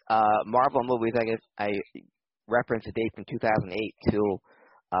because Marvel movies, I guess I referenced a date from 2008 to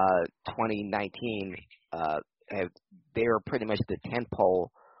 2019. They are pretty much the tentpole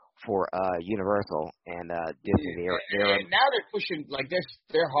for Universal and Disney. And now they're pushing, like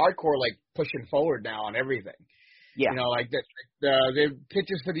they're hardcore, like pushing forward now on everything. Yeah. You know, like the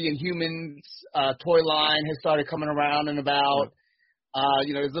pictures for the Inhumans toy line has started coming around and about.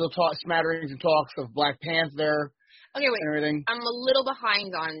 You know, there's little smatterings and talks of Black Panther. Okay, wait. And everything. I'm a little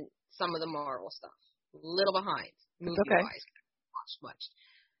behind on some of the Marvel stuff. A little behind. Movie-wise. Much.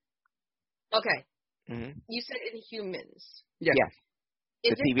 Okay. Mm-hmm. You said Inhumans. Yes.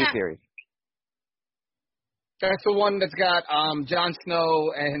 The TV series. That's the one that's got Jon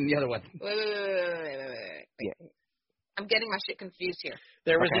Snow and the other one. Wait. Yeah. I'm getting my shit confused here.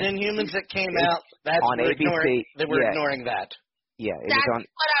 There was an Inhumans that came out. That's on ABC. They were ignoring that. Yeah, it That's was on.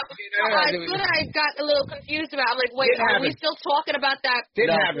 what I got a little confused about. I'm like, wait, are we still talking about that?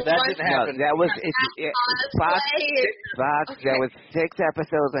 Didn't happen. That didn't happen. No, that was Fox. Okay. There was 6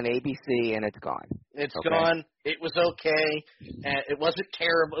 episodes on ABC, and it's gone. It's gone. It was okay. And it wasn't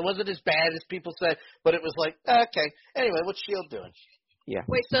terrible. It wasn't as bad as people said, but it was like, okay. Anyway, what's S.H.I.E.L.D. doing? Yeah.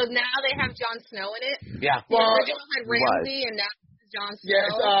 Wait, so now they have Jon Snow in it? Yeah. The original had Ramsey, and now it's Jon Snow? Yes,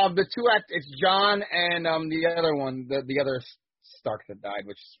 the two it's Jon and the other one, the other Stark that died,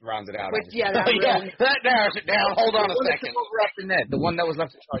 which rounds it out. That narrows it down. Hold on a second. The one that was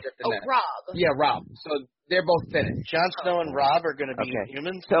left in charge after Ned. Rob. Yeah, Rob. So they're both finished. Jon Snow and Rob are going to be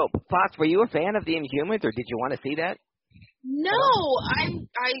Inhumans. So, Fox, were you a fan of the Inhumans, or did you want to see that? No, I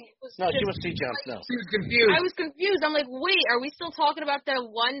was. No, she wants to see Jon Snow. She was confused. I was confused. I'm like, wait, are we still talking about the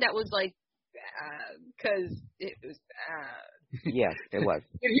one that was like, because it was. Yes, it was.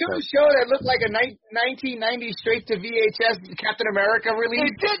 Did you have a show that looked like a 1990 straight to VHS Captain America release?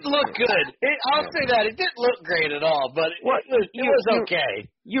 It did look good. I'll say that. It didn't look great at all, but it was okay.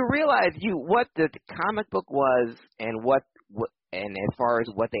 You realize what the comic book was and and as far as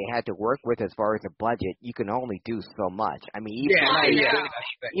what they had to work with as far as a budget, you can only do so much. I mean,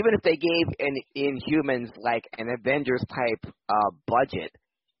 even if they gave an Inhumans like an Avengers type budget,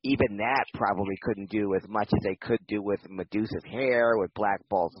 even that probably couldn't do as much as they could do with Medusa's hair, with Black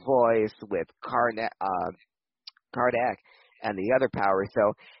Bolt's voice, with Karnak and the other powers.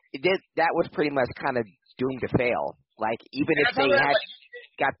 So that was pretty much kind of doomed to fail. Like, even if they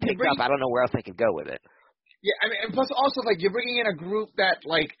got picked up, I don't know where else they could go with it. Yeah, I mean, and plus also, like, you're bringing in a group that,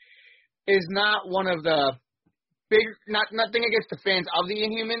 like, is not one of the big, nothing against the fans of the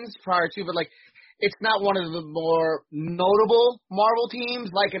Inhumans prior to, but, like, it's not one of the more notable Marvel teams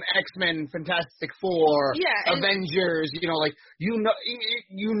like an X-Men, Fantastic Four, Avengers. You know, like you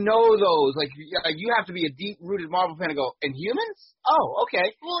know those. Like you have to be a deep-rooted Marvel fan to go Inhumans. Oh, okay.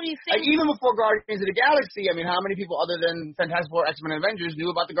 Well, you think even before Guardians of the Galaxy, I mean, how many people other than Fantastic Four, X-Men, and Avengers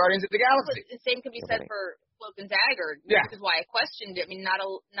knew about the Guardians of the Galaxy? The same could be said for Cloak and Dagger. Yeah. Which is why I questioned it. I mean, not.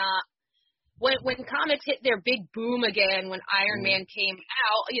 When comics hit their big boom again, when Iron Man came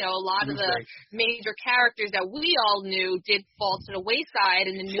out, you know, a lot of the major characters that we all knew did fall to the wayside,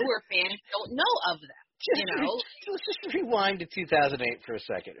 and the newer fans don't know of them. Let's just rewind to 2008 for a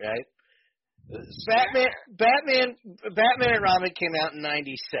second, right? Batman and Robin came out in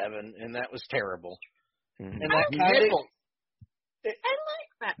 '97, and that was terrible. Mm-hmm. And that kind of. I like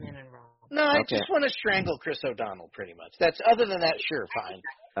Batman and Robin. No, I just want to strangle Chris O'Donnell, pretty much. Other than that, sure, fine.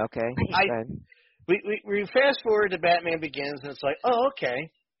 Okay. We fast forward to Batman Begins, and it's like, oh, okay.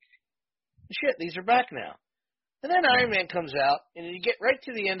 Shit, these are back now. And then Iron Man comes out, and you get right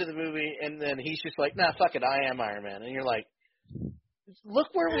to the end of the movie, and then he's just like, nah, fuck it, I am Iron Man. And you're like, look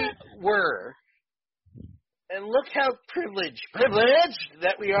where we were, and look how privileged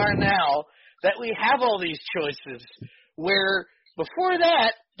that we are now, that we have all these choices, where before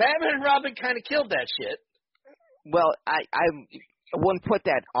that, Batman and Robin kind of killed that shit. Well, I wouldn't put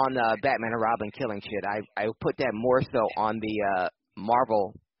that on Batman and Robin killing shit. I put that more so on the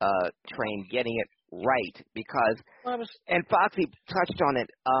Marvel train getting it right because, and Foxy touched on it,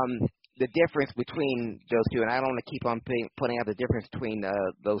 the difference between those two, and I don't want to keep on putting out the difference between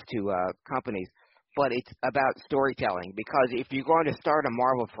those two companies, but it's about storytelling because if you're going to start a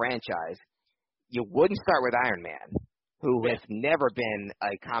Marvel franchise, you wouldn't start with Iron Man. who has never been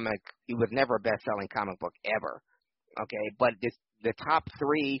he was never a best-selling comic book ever. Okay, but the top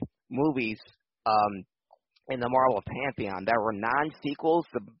 3 movies in the Marvel Pantheon that were non-sequels,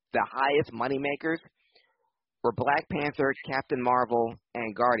 the highest moneymakers, were Black Panther, Captain Marvel,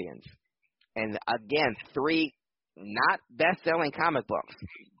 and Guardians. And again, 3 not best-selling comic books.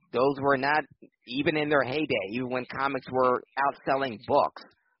 Those were not even in their heyday, even when comics were outselling books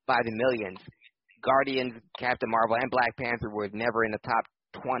by the millions. Guardians, Captain Marvel, and Black Panther were never in the top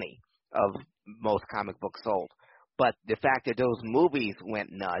 20 of most comic books sold. But the fact that those movies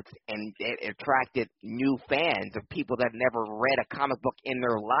went nuts and it attracted new fans of people that never read a comic book in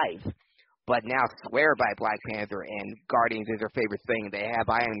their life, but now swear by Black Panther and Guardians is their favorite thing. They have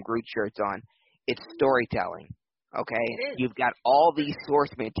I Am Groot shirts on. It's storytelling. Okay? You've got all these source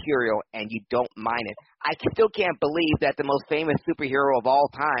material and you don't mind it. I still can't believe that the most famous superhero of all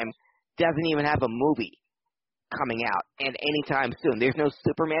time doesn't even have a movie coming out and anytime soon. There's no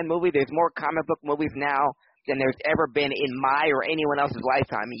Superman movie. There's more comic book movies now than there's ever been in my or anyone else's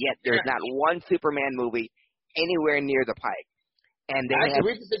lifetime, yet there's not one Superman movie anywhere near the pike. And they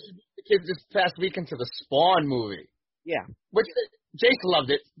we just introduced the kids this past weekend to the Spawn movie. Yeah. Which Jason loved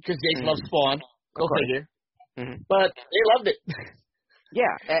it, because Jason loves Spawn. Go figure. But they loved it.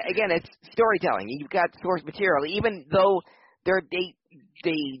 Yeah. Again, it's storytelling. You've got source material. Even though they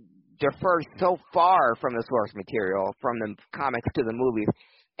differ so far from the source material, from the comics to the movies,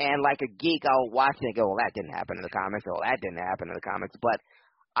 and like a geek, I'll watch it and go, well, that didn't happen in the comics, or that didn't happen in the comics. But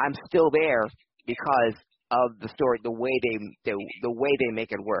I'm still there because of the story, the way they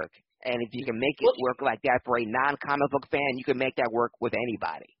make it work. And if you can make it work like that for a non-comic book fan, you can make that work with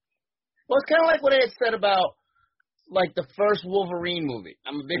anybody. Well, it's kind of like what I had said about like the first Wolverine movie.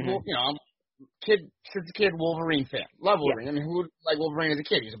 I'm a big, I'm since a kid Wolverine fan. Love Wolverine. I mean, who would like Wolverine as a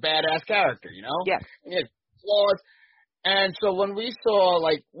kid? He's a badass character, you know? Yeah. And he had flaws. And so when we saw,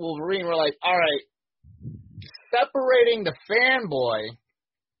 like, Wolverine, we're like, all right, separating the fanboy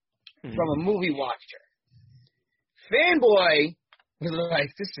from a movie watcher. Fanboy was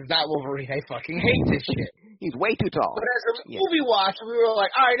like, this is not Wolverine. I fucking hate this shit. He's way too tall. But as a movie watcher, we were like,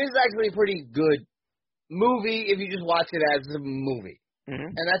 all right, this is actually a pretty good movie if you just watch it as a movie.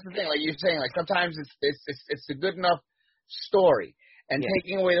 And that's the thing, like you're saying, like sometimes it's a good enough story. And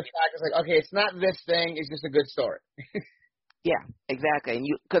taking away the fact it's like, okay, it's not this thing, it's just a good story. Yeah, exactly. And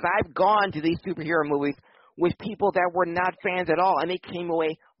because I've gone to these superhero movies with people that were not fans at all, and they came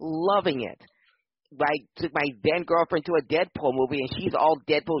away loving it. Like, took my then girlfriend to a Deadpool movie, and she's all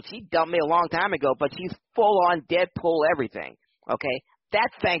Deadpool. She dumped me a long time ago, but she's full on Deadpool everything. Okay,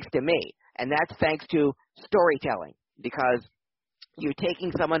 that's thanks to me, and that's thanks to storytelling, because you're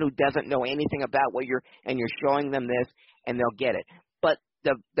taking someone who doesn't know anything about what you're showing them this, and they'll get it. But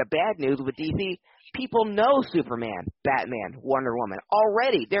the bad news with DC, people know Superman, Batman, Wonder Woman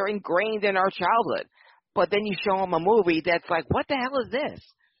already. They're ingrained in our childhood. But then you show them a movie that's like, what the hell is this?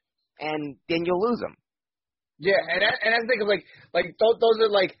 And then you'll lose them. Yeah, and I think of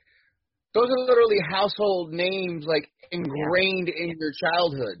those are literally household names, like ingrained in your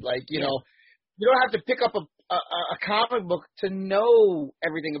childhood. Like, you know, you don't have to pick up a comic book to know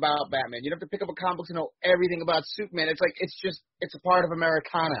everything about Batman. You don't have to pick up a comic book to know everything about Superman. It's like it's a part of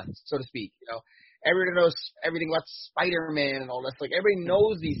Americana, so to speak. You know, everybody knows everything about Spider-Man and all that. Like everybody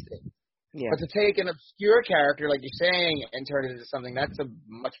knows these things. Yeah. But to take an obscure character like you're saying and turn it into something, that's a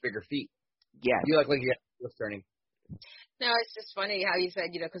much bigger feat. Yeah. You like you got turning. No, it's just funny how you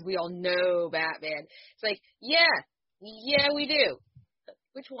said, you know, because we all know Batman. It's like, yeah, we do.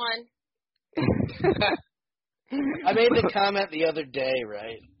 Which one? I made the comment the other day,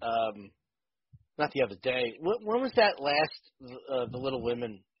 right? Not the other day. When was that last the Little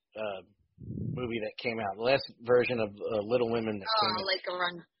Women movie that came out? The last version of Little Women that came out. Like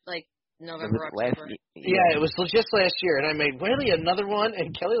around November, October. Yeah, it was just last year, and I made, really, another one? And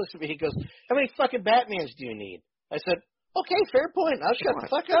Kelly looks at me, he goes, how many fucking Batmans do you need? I said, okay, fair point. I'll shut the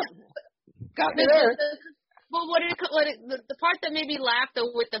fuck up. Got me there. Well, the part that made me laugh, though,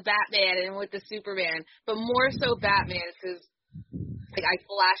 with the Batman and with the Superman, but more so Batman, is like I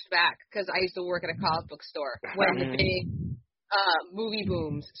flashed back because I used to work at a comic book store when the big movie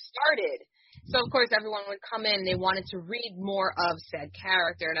booms started. So, of course, everyone would come in and they wanted to read more of said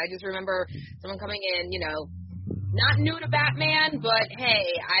character. And I just remember someone coming in, you know, not new to Batman, but, hey,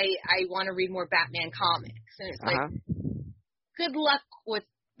 I want to read more Batman comics. And it's like, good luck with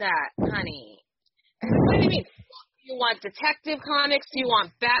that, honey. What do you mean? Do you want detective comics? Do you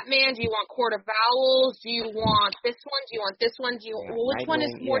want Batman? Do you want Court of Owls? Do you want this one? Do you want this one? Which one is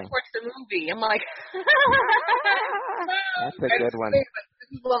more towards the movie? I'm like, that's a good one.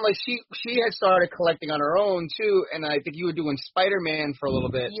 one like she had started collecting on her own too, and I think you were doing Spider-Man for a little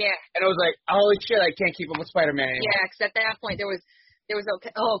bit. Yeah. And I was like, holy shit, I can't keep up with Spider-Man anymore. Yeah, because at that point there was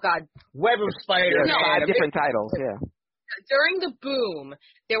oh god, Web of Spider-Man. 5 different titles. Yeah. During the boom,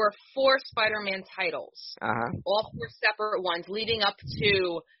 there were 4 Spider-Man titles. All 4 separate ones, leading up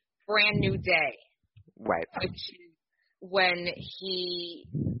to Brand New Day. Right. Which is when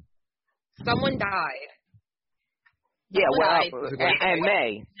someone died. Yeah, and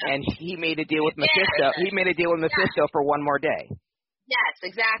May, and he made a deal with Mephisto. He made a deal with Mephisto for one more day. Yes,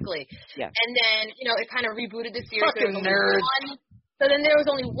 exactly. Yeah. And then, it kind of rebooted the series. Fucking nerd. So then there was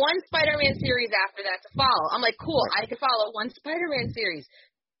only one Spider-Man series after that to follow. I'm like, cool, I could follow one Spider-Man series.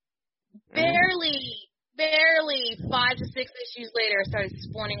 Barely 5 to 6 issues later, it started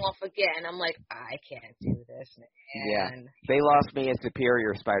spawning off again. I'm like, I can't do this, man. Yeah, they lost me a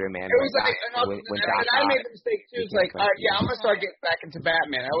superior Spider-Man. It was like, I made the mistake too. It's like, I'm gonna start getting back into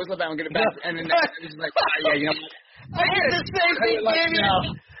Batman. I always thought I'm gonna get back, and then it was like, you know. I did the same thing,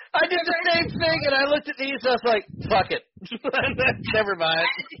 Damien. I did the same thing, and I looked at these, and I was like, fuck it. Never mind. I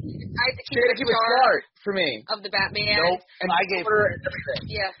had to keep it smart for me. Of the Batman. Nope. And I gave her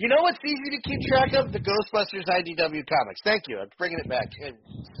everything. Yeah. You know what's easy to keep track of? The Ghostbusters IDW comics. Thank you. I'm bringing it back. Like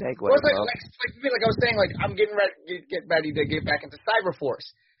I was saying, like, I'm getting ready to get back into Cyberforce.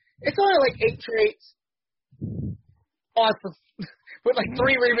 It's only like 8 traits. Awesome. With like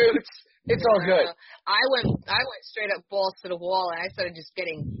 3 reboots. It's all good. I went straight up balls to the wall, and I started just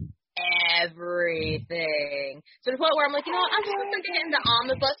getting everything to the point where I'm like, I'm just gonna get into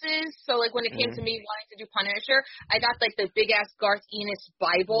omnibuses. So like when it came to me wanting to do Punisher, I got like the big ass Garth Ennis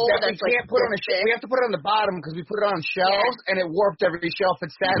Bible. That we can't put on we have to put it on the bottom because we put it on shelves and it warped every shelf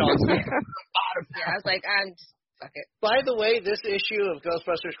it sat on. So I was like, I'm just fuck it. By the way, this issue of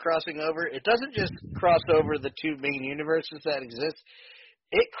Ghostbusters crossing over, it doesn't just cross over the 2 main universes that exist.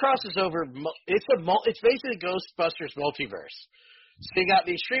 It crosses over. It's basically Ghostbusters multiverse. So you got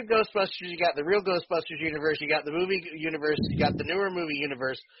the Extreme Ghostbusters, you got the real Ghostbusters universe, you got the movie universe, you got the newer movie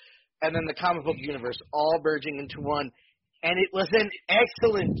universe, and then the comic book universe, all merging into one. And it was an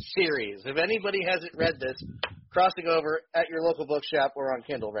excellent series. If anybody hasn't read this, crossing over at your local bookshop or on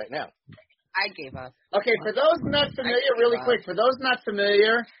Kindle right now. I gave up. Okay, for those not familiar, really quick, for those not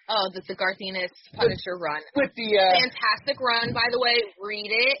familiar. Oh, the Garth Ennis Punisher run. With the fantastic run, by the way.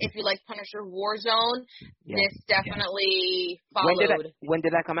 Read it if you like Punisher Warzone. Yeah. This definitely followed. When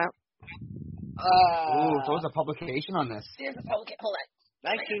did that come out? So it was a publication on this. There's a publication. Hold on.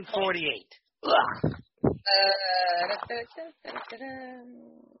 1948.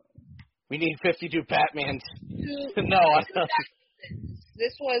 We need 52 Batmans. No, I don't.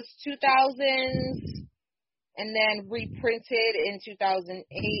 This was 2000s and then reprinted in 2008.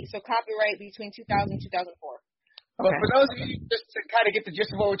 So copyright between 2000 and 2004. But for those of you, just to kind of get the gist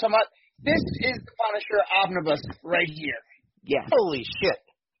of what we're talking about, this is the Punisher omnibus right here. Yeah. Holy shit.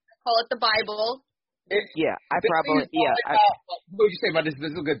 Call it the Bible. What would you say about this?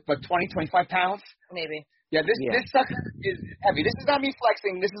 This is good, but 25 pounds? Maybe. Yeah, this sucker is heavy. This is not me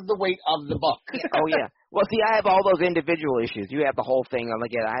flexing. This is the weight of the book. Oh, yeah. Well, see, I have all those individual issues. You have the whole thing. I'm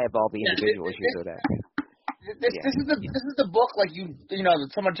like, I have all the individual issues with that. This is the book, like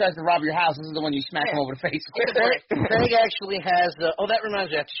someone tries to rob your house. This is the one you smack them over the face with. Craig actually has that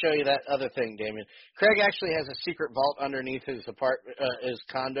reminds me, I have to show you that other thing, Damien. Craig actually has a secret vault underneath his his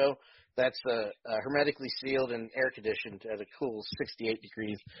condo. That's hermetically sealed and air conditioned at a cool 68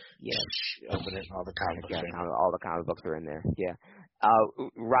 degrees. Yeah. Open it, all the comic books. All the comic books are in there. Yeah.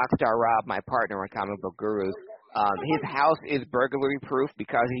 Rockstar Rob, my partner on Comic Book Gurus, his house is burglary proof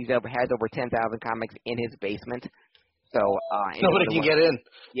because he has over 10,000 comics in his basement. So nobody can get in.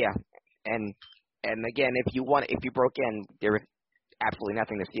 Yeah. And again, if you broke in, there is absolutely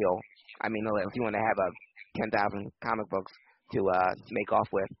nothing to steal. I mean, if you want to have 10,000 comic books to make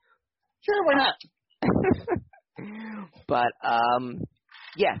off with. Sure, why not? But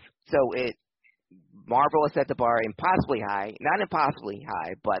yes, so Marvel has set the bar impossibly high, not impossibly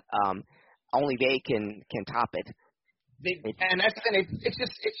high, but only they can top it. And that's the thing. It's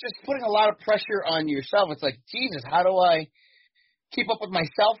just putting a lot of pressure on yourself. It's like, Jesus, how do I keep up with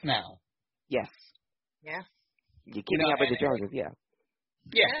myself now? Yes. Yeah. You're keeping up with the Joneses, yeah.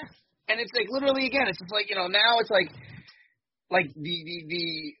 Yeah. And it's like literally again, it's just like, now it's like we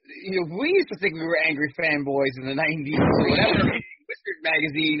used to think we were angry fanboys in the 90s or whatever, Wizard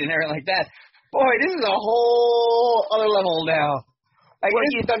magazine and everything like that. Boy, this is a whole other level now. Like,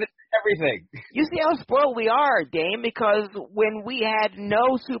 it's done everything. You see how spoiled we are, Dame, because when we had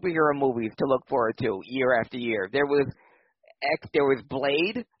no superhero movies to look forward to year after year, there was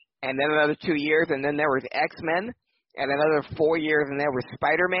Blade, and then another 2 years, and then there was X-Men, And another 4 years in there with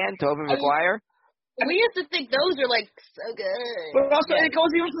Spider-Man, Tobey Maguire. We used to think those were like so good. But also, it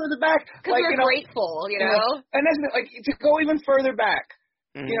goes even further back. Because we're grateful, you know? And that's like to go even further back.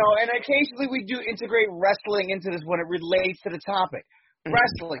 You know, and occasionally we do integrate wrestling into this when it relates to the topic.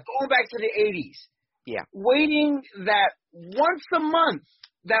 Wrestling, going back to the 80s. Yeah. Waiting that once a month,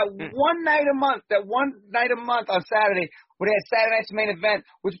 one night a month on Saturday, when they had Saturday Night's Main Event,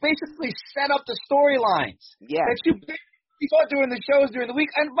 which basically set up the storylines. Yeah. That you thought during the shows during the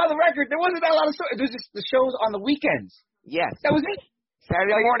week. And by the record, there wasn't that a lot of stories. It was just the shows on the weekends. Yes. That was it.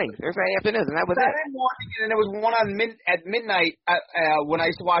 Saturday morning, Thursday afternoons, and that was Saturday morning, and then there was one on at midnight when I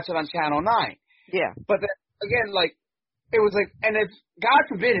used to watch it on Channel 9. Yeah. But then, again, like, it was like, and if, God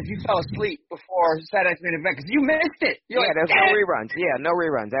forbid, if you fell asleep before Saturday Night's Main Event, because you missed it. You're there's no reruns. Yeah, no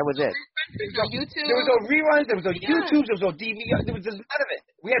reruns. That was it. YouTube. There was no reruns. There was no YouTube. There was no DVD. There was just none of it.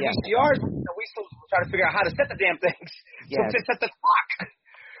 We had VCRs. We still were trying to figure out how to set the damn things. So just set the clock.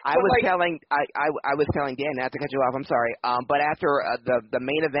 I was telling Dan, not to cut you off, I'm sorry, but after the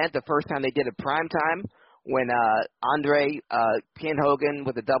main event, the first time they did it prime time, when Andre pinned Hogan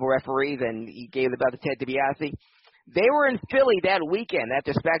with the double referees and he gave the belt to Ted DiBiase, they were in Philly that weekend at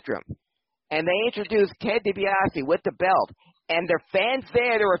the Spectrum, and they introduced Ted DiBiase with the belt, and their fans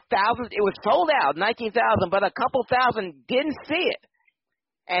there were thousands, it was sold out, 19,000, but a couple thousand didn't see it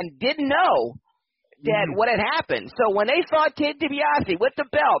and didn't know that what had happened. So when they saw Ted DiBiase with the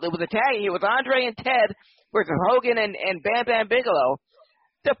belt, it was a tag. It was Andre and Ted versus Hogan and Bam Bam Bigelow.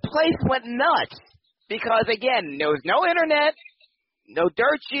 The place went nuts because, again, there was no internet, no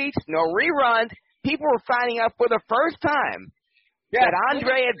dirt sheets, no reruns. People were finding out for the first time that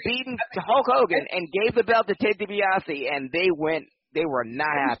Andre had beaten Hulk Hogan and gave the belt to Ted DiBiase, and they were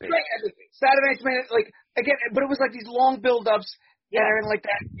not happy. Saturday Night's Main, like, again, but it was like these long build-ups. Yeah, and like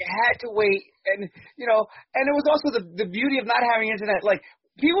that, you had to wait, and you know, and it was also the beauty of not having internet. Like,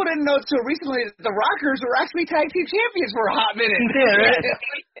 people didn't know until recently that the Rockers were actually tag team champions for a hot minute. Yeah, right.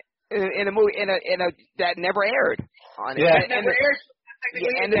 in a movie, in a that never aired. It never aired.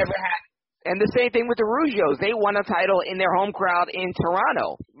 And never happened. And the same thing with the Rougeaus. They won a title in their home crowd in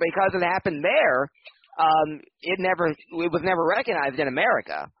Toronto because it happened there. It was never recognized in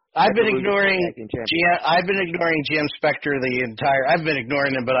America. I've been ignoring GM Spector I've been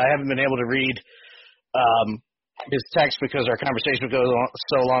ignoring him, but I haven't been able to read his text because our conversation goes on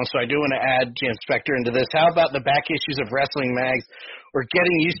so long. So I do want to add GM Spector into this. How about the back issues of Wrestling Mags or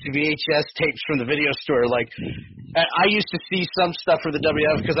getting used to VHS tapes from the video store? Like, I used to see some stuff for the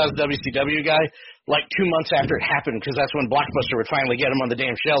WWF because I was a WCW guy, like 2 months after it happened, because that's when Blockbuster would finally get them on the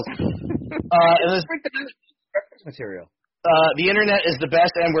damn shelves. Reference material. The internet is the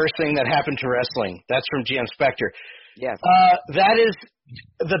best and worst thing that happened to wrestling. That's from GM Spector. Yes. That is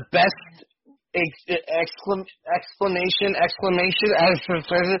the best exclamation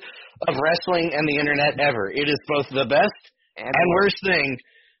of wrestling and the internet ever. It is both the best and worst thing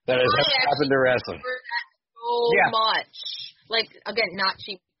that has ever happened to wrestling. So much. Like, again, not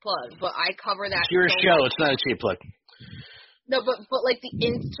cheap plug, but I cover that. It's your show. Much. It's not a cheap plug. No, but like the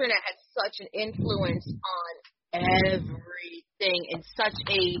internet has such an influence on everything in such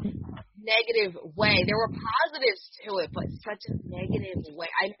a negative way. There were positives to it, but such a negative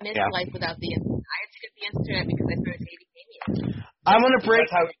way. I miss life without the internet. I had to get the internet because I started hating media. I want to break.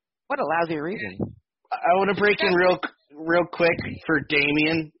 What a lousy reason. I want to break in real quick for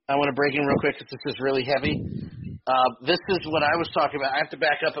Damien. I want to break in real quick because this is really heavy. This is what I was talking about. I have to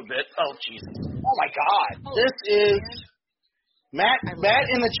back up a bit. Oh, Jesus. Oh, my God. This is Matt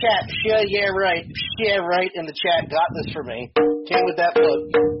in the chat. Yeah, right in the chat got this for me. Came with that book.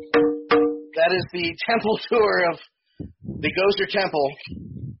 That is the temple tour of the Gozer Temple.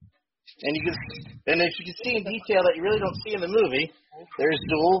 And if you can see in detail that you really don't see in the movie, there's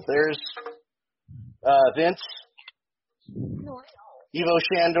Duel, there's Vince, Ivo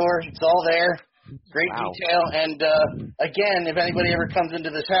Shandor, it's all there. Great detail. And again, if anybody ever comes into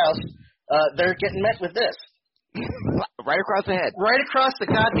this house, they're getting met with this. Right across the head. Right across the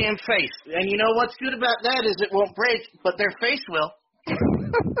goddamn face. And you know what's good about that is it won't break, but their face will.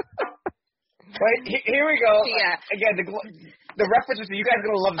 Wait, here we go. Yeah. Again, the references, you guys are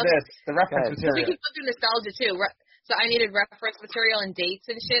going to love this. The reference material. We can go through nostalgia, too. So I needed reference material and dates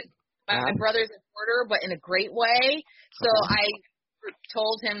and shit. My brother's a reporter, but in a great way. So I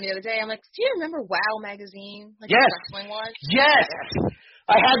told him the other day, I'm like, do you remember WOW magazine? Like yes. Wrestling was? Yes.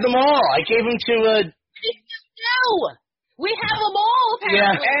 I had them all. I gave them to No! We have them all,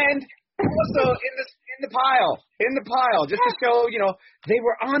 apparently. Yeah, and also in the pile, just to show, you know, they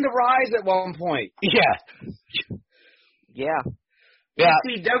were on the rise at one point. Yeah. Yeah. Yeah.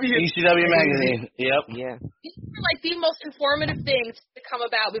 ECW magazine. Yep. Yeah. These were like the most informative things to come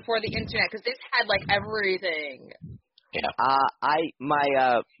about before the internet because this had like everything. Yeah.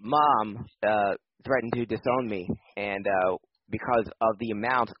 My mom threatened to disown me, and because of the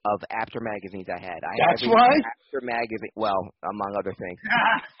amount of After magazines I had. That's why? After magazine, well, among other things.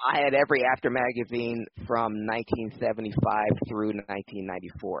 I had every After magazine from 1975 through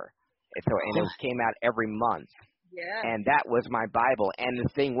 1994. And so, and it came out every month. Yeah. And that was my Bible. And the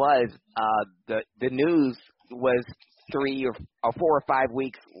thing was, the news was 3 or 4 or 5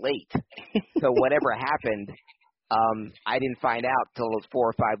 weeks late. So whatever happened, I didn't find out till it was 4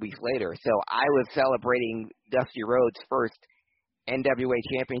 or 5 weeks later. So I was celebrating Dusty Rhodes' first NWA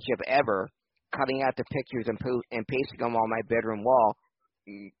championship ever, cutting out the pictures and pasting them on my bedroom wall.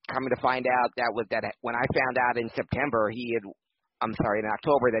 Coming to find out that when I found out in September in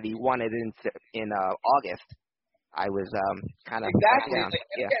October that he won it in August, I was kind of exactly. down.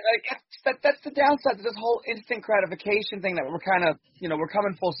 That's the downside to this whole instant gratification thing that we're kind of we're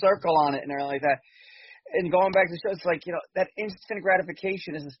coming full circle on it and everything like that. And going back to the show, it's like that instant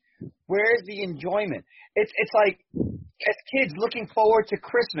gratification is where's the enjoyment? It's like as kids looking forward to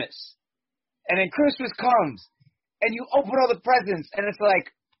Christmas, and then Christmas comes, and you open all the presents, and it's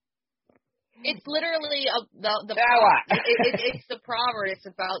like. It's literally it's the proverb. It's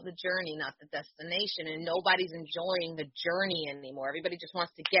about the journey, not the destination, and nobody's enjoying the journey anymore. Everybody just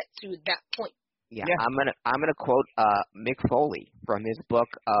wants to get to that point. Yeah. I'm gonna quote Mick Foley from his book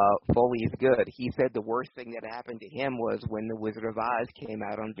Foley is Good. He said the worst thing that happened to him was when The Wizard of Oz came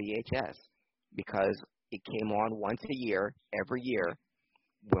out on VHS, because it came on once a year, every year,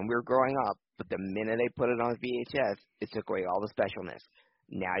 when we were growing up. But the minute they put it on VHS, it took away all the specialness.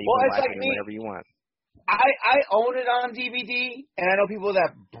 Now you can watch it whenever you want. I own it on DVD, and I know people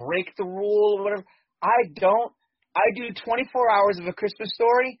that break the rule or whatever. I don't. I do 24 hours of A Christmas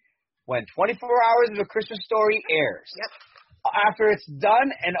Story when 24 hours of A Christmas Story airs. Yep. After it's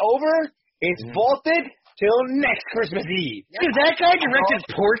done and over, it's vaulted till next Christmas Eve. Yep. Dude, that guy directed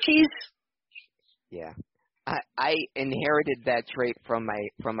Porky's? Yeah. I inherited that trait from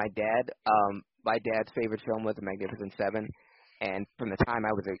my dad. My dad's favorite film was The Magnificent Seven. And from the time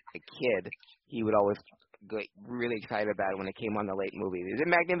I was a kid, he would always get really excited about it when it came on the late movie. The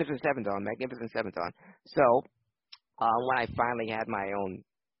Magnificent Seven's on. Magnificent Seven's on. So when I finally had my own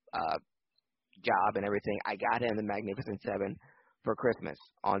job and everything, I got him The Magnificent Seven for Christmas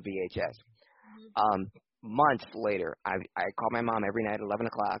on VHS. Months later, I call my mom every night at 11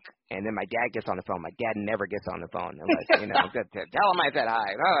 o'clock, and then my dad gets on the phone. My dad never gets on the phone. Unless, tell him I said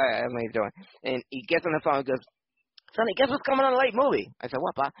hi. Oh, that's what he's doing. And he gets on the phone and goes, Sonny, guess what's coming on the late movie? I said,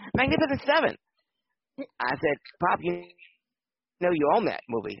 what, Pop? Magnificent Seven. I said, Pop, you know you own that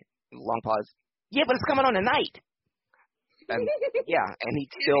movie. Long pause. Yeah, but it's coming on tonight. And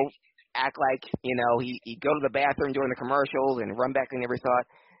he'd still act like, he'd go to the bathroom during the commercials and run back and never saw it.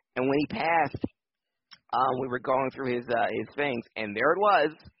 And when he passed, we were going through his things, and there it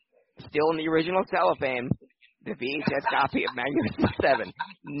was, still in the original cellophane, the VHS copy of Magnificent Seven.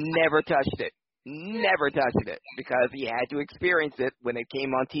 Never touched it. Never touched it because he had to experience it when it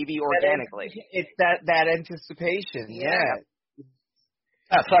came on TV organically. It's that anticipation. Yeah.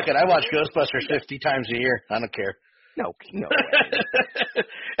 Fuck it. I watch Ghostbusters 50 times a year. I don't care. No.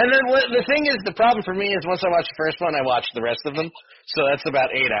 And then the thing is, the problem for me is once I watch the first one, I watch the rest of them. So that's about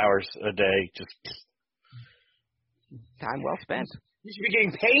 8 hours a day. Just time well spent. You should be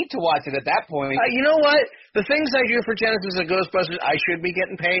getting paid to watch it at that point. You know what? The things I do for Genesis and Ghostbusters, I should be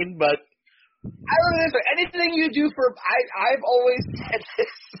getting paid, but. I remember anything you do for. I've always said this.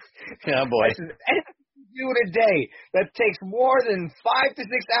 Yeah, boy. Anything you do in a day that takes more than 5 to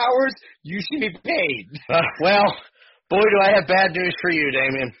 6 hours, you should be paid. Well, boy, do I have bad news for you,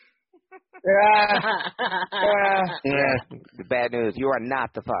 Damien. Yeah. The bad news. You are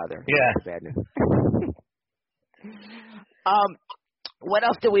not the father. Yeah. That's bad news. What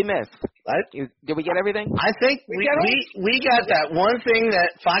else did we miss? Did we get everything? I think we got that one thing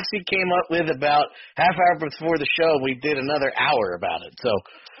that Foxy came up with about half hour before the show. We did another hour about it. So,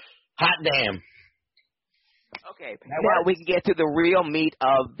 hot damn. Okay, now we can get to the real meat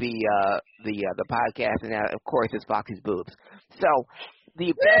of the podcast, and that, of course, is Foxy's boobs. So,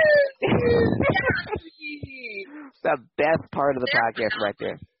 the best part of the podcast right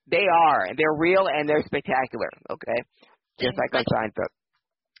there. They are, and they're real, and they're spectacular. Okay. Just like on Seinfeld.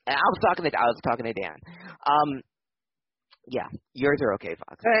 And I was talking to Dan. Yeah, yours are okay,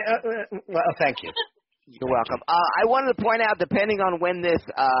 Fox. Well, thank you. You're welcome. I wanted to point out, depending on when this,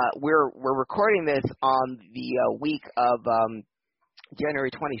 we're recording this on the week of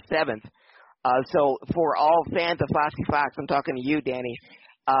January 27th. So for all fans of Foxy Fox, I'm talking to you, Danny.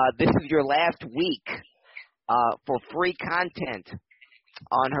 This is your last week for free content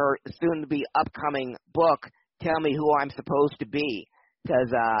on her soon-to-be upcoming book, Tell Me Who I'm Supposed to Be.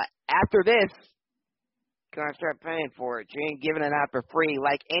 Because after this, you're going to start paying for it. You ain't giving it out for free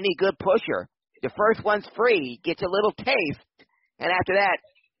like any good pusher. The first one's free, gets a little taste, and after that,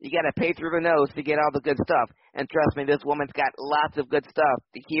 you got to pay through the nose to get all the good stuff. And trust me, this woman's got lots of good stuff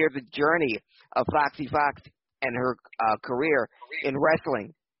to hear the journey of Foxy Fox and her career in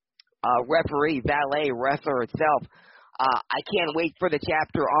wrestling. Referee, valet, wrestler itself. I can't wait for the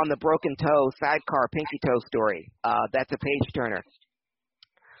chapter on the broken toe, sidecar, pinky toe story. That's a page turner.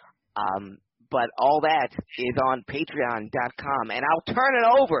 But all that is on Patreon.com. And I'll turn it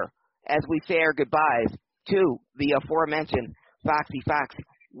over as we say our goodbyes to the aforementioned Foxy Fox.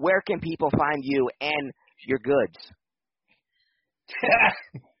 Where can people find you and your goods?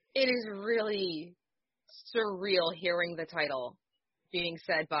 It is really surreal hearing the title being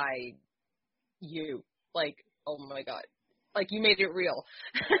said by you. Like, oh my God. Like, you made it real.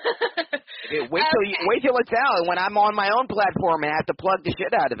 Wait till it's out. And when I'm on my own platform and have to plug the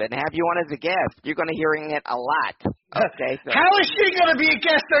shit out of it and have you on as a guest, you're going to hearing it a lot. Okay. So. How is she going to be a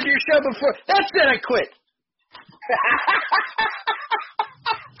guest on your show before? That's it. I quit.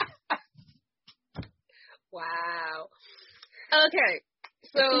 Wow. Okay.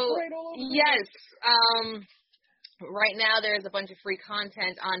 So, yes. Right now there's a bunch of free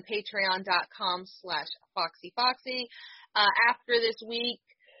content on patreon.com/FoxyFoxy. After this week,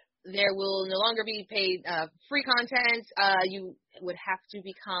 there will no longer be paid free content. You would have to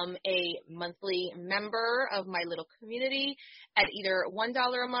become a monthly member of my little community at either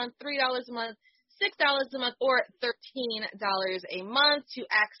 $1 a month, $3 a month, $6 a month, or $13 a month to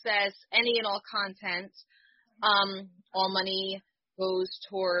access any and all content. All money goes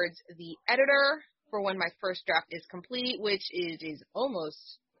towards the editor for when my first draft is complete, which is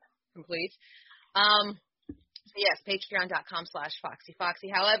almost complete. So yes, patreon.com/FoxyFoxy.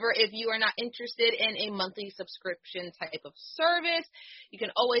 However, if you are not interested in a monthly subscription type of service, you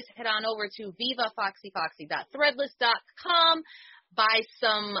can always head on over to vivafoxyfoxy.threadless.com, buy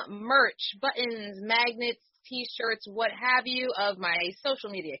some merch, buttons, magnets, t-shirts, what have you, of my social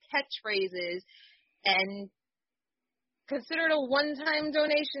media catchphrases, and consider it a one-time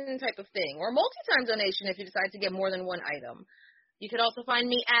donation type of thing, or multi-time donation if you decide to get more than one item. You can also find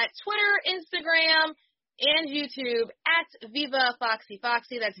me at Twitter, Instagram, and YouTube at Viva Foxy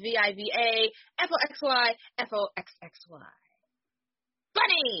Foxy. That's VIVAFOXY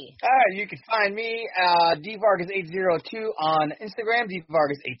Bunny! You can find me, DVargas802 on Instagram,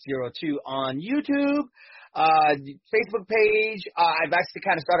 DVargas802 on YouTube. Facebook page, I've actually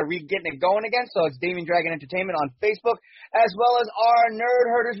kind of started getting it going again, so it's Damien Dragon Entertainment on Facebook, as well as our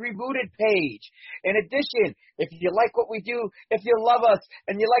Nerd Herders Rebooted page. In addition, if you like what we do, if you love us,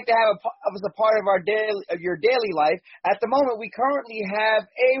 and you like to have us a part of your daily life, at the moment we currently have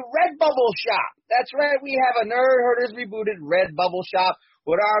a Redbubble shop. That's right, we have a Nerd Herders Rebooted Redbubble shop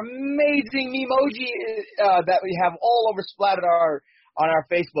with our amazing emoji that we have all over splattered on our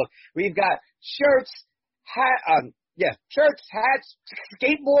Facebook. We've got shirts, shirts, hats,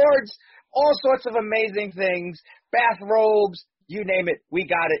 skateboards, all sorts of amazing things, bathrobes, you name it, we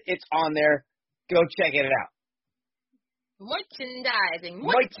got it. It's on there. Go check it out. Merchandising.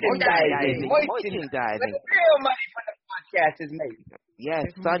 Where the real money for the podcast is made.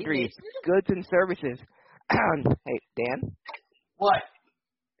 Yes, sundries, goods and services. Hey, Dan. What?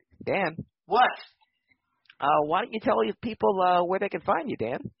 Dan. What? Why don't you tell people where they can find you,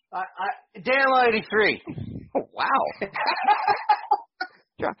 Dan? Dan83. Oh, wow.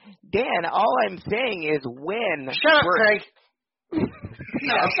 Dan, all I'm saying is when... Shut up, Craig.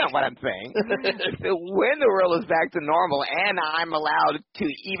 No, that's not what I'm saying. When the world is back to normal and I'm allowed to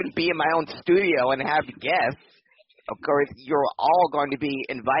even be in my own studio and have guests, of course, you're all going to be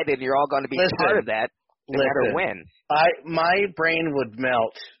invited. You're all going to be part of that, no matter when. My brain would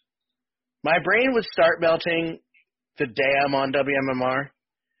melt. My brain would start melting the day I'm on WMMR,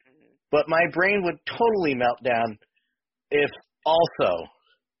 but my brain would totally melt down if also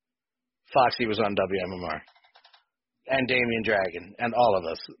Foxy was on WMMR and Damien Dragon and all of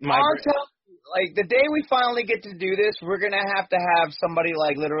us. Like, the day we finally get to do this, we're going to have somebody,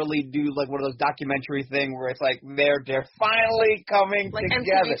 like, literally do, like, one of those documentary thing where it's like they're finally coming like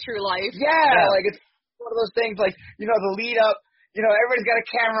together. MTV True Life. Yeah, like, it's one of those things, like, the lead up. Everybody's got a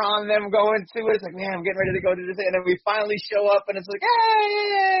camera on them going to it. It's like, man, I'm getting ready to go do this. And then we finally show up, and it's like,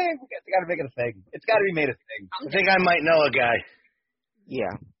 hey, we got to make it a thing. It's got to be made a thing. I think I might know a guy.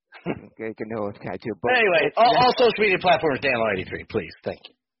 Yeah. Okay, you can know a guy, too. But anyway, all social media platforms, Dan83, please. Thank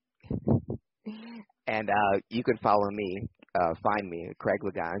you. And you can follow me, find me, Craig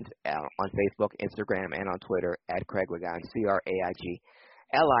Ligons, on Facebook, Instagram, and on Twitter at Craig Ligons, CraigLiGeons.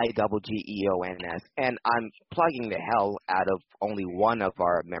 And I'm plugging the hell out of only one of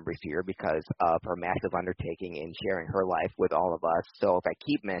our members here because of her massive undertaking in sharing her life with all of us. So if I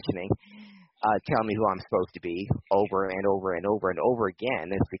keep mentioning, tell me who I'm supposed to be over and over and over and over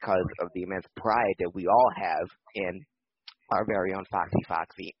again, it's because of the immense pride that we all have in our very own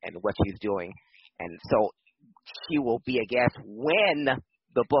Foxy and what she's doing. And so she will be a guest when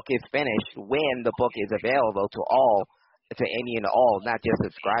the book is finished, when the book is available to any and all, not just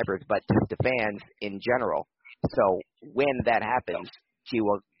subscribers, but just the fans in general. So when that happens, she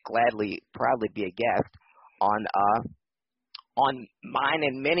will proudly be a guest on mine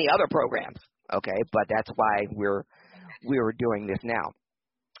and many other programs. Okay, but that's why we're doing this now.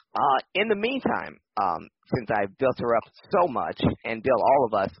 In the meantime, since I've built her up so much and built all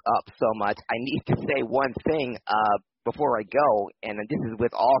of us up so much, I need to say one thing before I go, and this is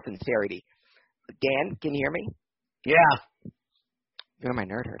with all sincerity. Dan, can you hear me? Yeah. You're my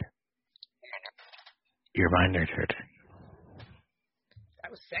nerd herder. You're my nerd herder. That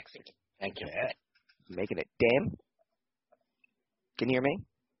was sexy. Thank you. Making it. Dan, can you hear me?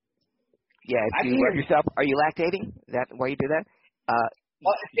 Yeah, I do you rub yourself? Are you lactating? Is that why you do that?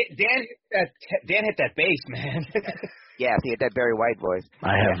 Dan hit that bass, man. Yeah, he had that Barry White voice.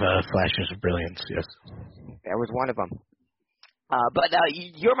 I have flashes of brilliance, yes. That was one of them. But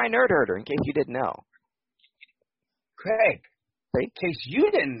you're my nerd herder, in case you didn't know. Craig, in case you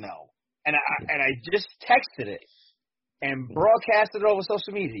didn't know, and I just texted it and broadcasted it over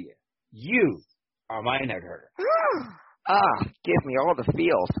social media, you are my nerd herder. Give me all the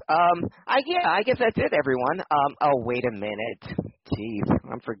feels. I guess that's it, everyone. Oh, wait a minute. Jeez,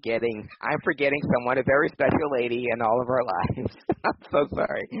 I'm forgetting someone, a very special lady in all of our lives. I'm so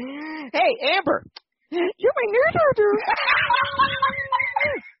sorry. Hey, Amber, you're my nerd herder.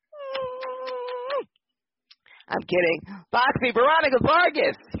 I'm kidding. Foxy, Veronica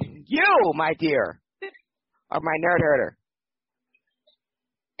Vargas, you, my dear, are my nerd herder.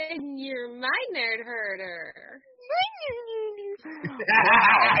 And you're my nerd herder.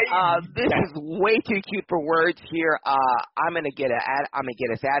 Wow, this is way too cute for words here. I'm gonna get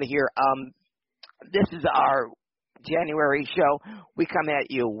us out of here. This is our January show. We come at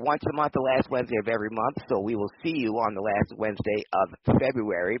you once a month, the last Wednesday of every month. So we will see you on the last Wednesday of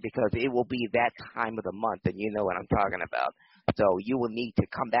February because it will be that time of the month, and you know what I'm talking about. So you will need to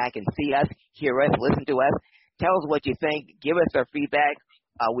come back and see us, hear us, listen to us, tell us what you think, give us our feedback.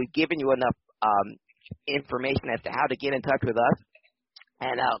 We've given you enough information as to how to get in touch with us,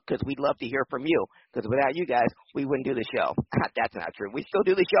 and because we'd love to hear from you, because without you guys, we wouldn't do the show. That's not true. We still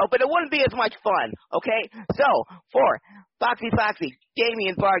do the show, but it wouldn't be as much fun, okay? So, for Foxy,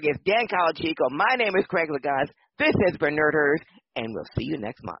 Damian Vargas, Dan Calachico, my name is Craig Ligons. This has been Nerd Herders, and we'll see you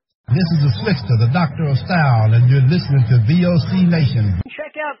next month. This is the Slickster, the Doctor of Style, and you're listening to VOC Nation.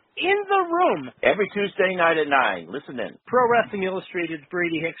 Check out In the Room every Tuesday night at 9. Listen in. Pro Wrestling Illustrated's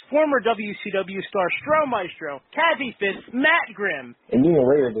Brady Hicks, former WCW star Stro Maestro, Kazzy Fitz, Matt Grimm. And you and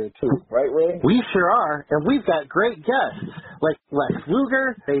Ray are there too, right, Ray? We sure are, and we've got great guests like Lex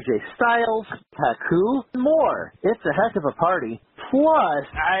Luger, AJ Styles, Haku, and more. It's a heck of a party. Plus,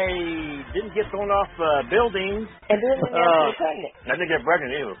 I didn't get thrown off buildings. And didn't get pregnant. I didn't get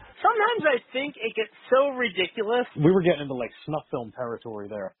pregnant either. Sometimes I think it gets so ridiculous. We were getting into like snuff film territory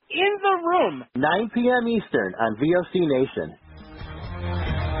there. In the Room. 9 p.m. Eastern on VOC Nation.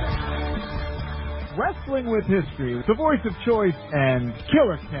 Wrestling with History, the voice of choice, and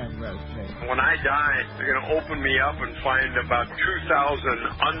Killer Ken Resnick. When I die, they're going to open me up and find about 2,000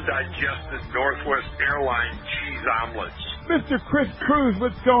 undigested Northwest Airlines cheese omelets. Mr. Chris Cruz,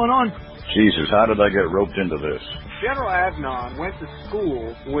 what's going on? Jesus, how did I get roped into this? General Adnan went to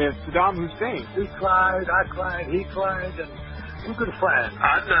school with Saddam Hussein. He cried, I cried, he cried, and we're good friends.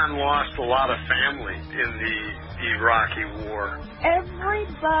 Adnan lost a lot of family in the Iraqi war.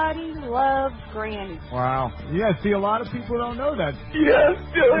 Everybody loves Granny. Wow. Yeah, see, a lot of people don't know that. Yes,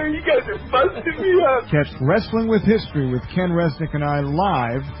 Dylan, you guys are busting me up. Catch Wrestling with History with Ken Resnick and I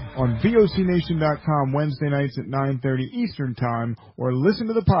live on VOCNation.com Wednesday nights at 9:30 Eastern Time, or listen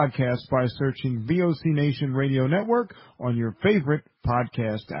to the podcast by searching VOC Nation Radio Network on your favorite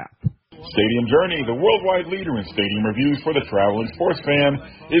podcast app. Stadium Journey, the worldwide leader in stadium reviews for the traveling sports fan,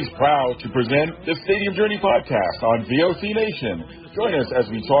 is proud to present the Stadium Journey podcast on VOC Nation. Join us as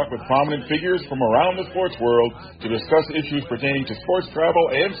we talk with prominent figures from around the sports world to discuss issues pertaining to sports travel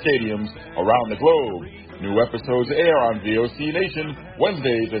and stadiums around the globe. New episodes air on VOC Nation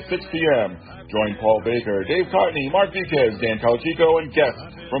Wednesdays at 6 p.m. Join Paul Baker, Dave Courtney, Mark Viquez, Dan Calachico, and guests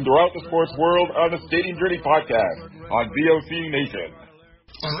from throughout the sports world on the Stadium Journey podcast on VOC Nation.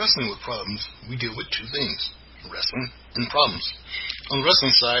 On Wrestling with Problems, we deal with two things, wrestling and problems. On the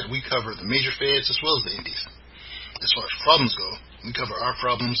wrestling side, we cover the major feds as well as the indies. As far as problems go, we cover our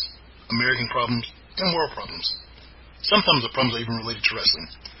problems, American problems, and world problems. Sometimes the problems are even related to wrestling.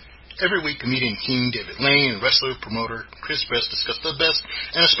 Every week, comedian king David Lane and wrestler promoter Chris Best discuss the best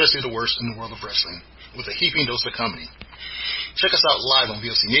and especially the worst in the world of wrestling with a heaping dose of comedy. Check us out live on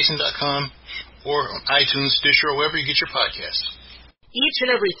VOCNation.com or on iTunes, Stitcher, or wherever you get your podcasts. Each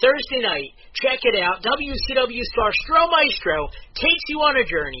and every Thursday night, check it out. WCW star Stro Maestro takes you on a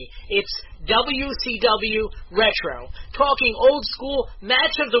journey. It's WCW Retro. Talking old school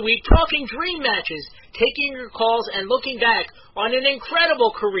match of the week, talking dream matches, taking your calls and looking back on an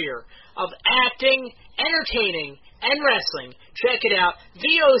incredible career of acting, entertaining, and wrestling. Check it out.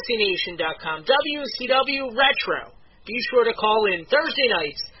 VOCNation.com. WCW Retro. Be sure to call in Thursday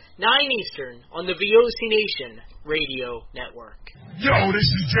nights, 9 Eastern, on the VOC Nation Radio Network. Yo, this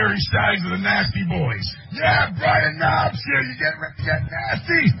is Jerry Steins of the Nasty Boys. Yeah, Brian Knobs here. You get ready to get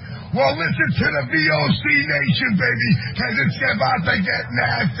nasty? Well, listen to the VOC Nation, baby, because it's about to get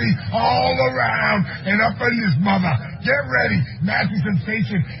nasty all around and up in this mother. Get ready. Nasty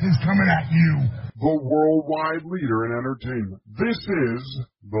Sensation is coming at you. The worldwide leader in entertainment. This is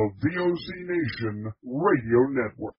the VOC Nation Radio Network.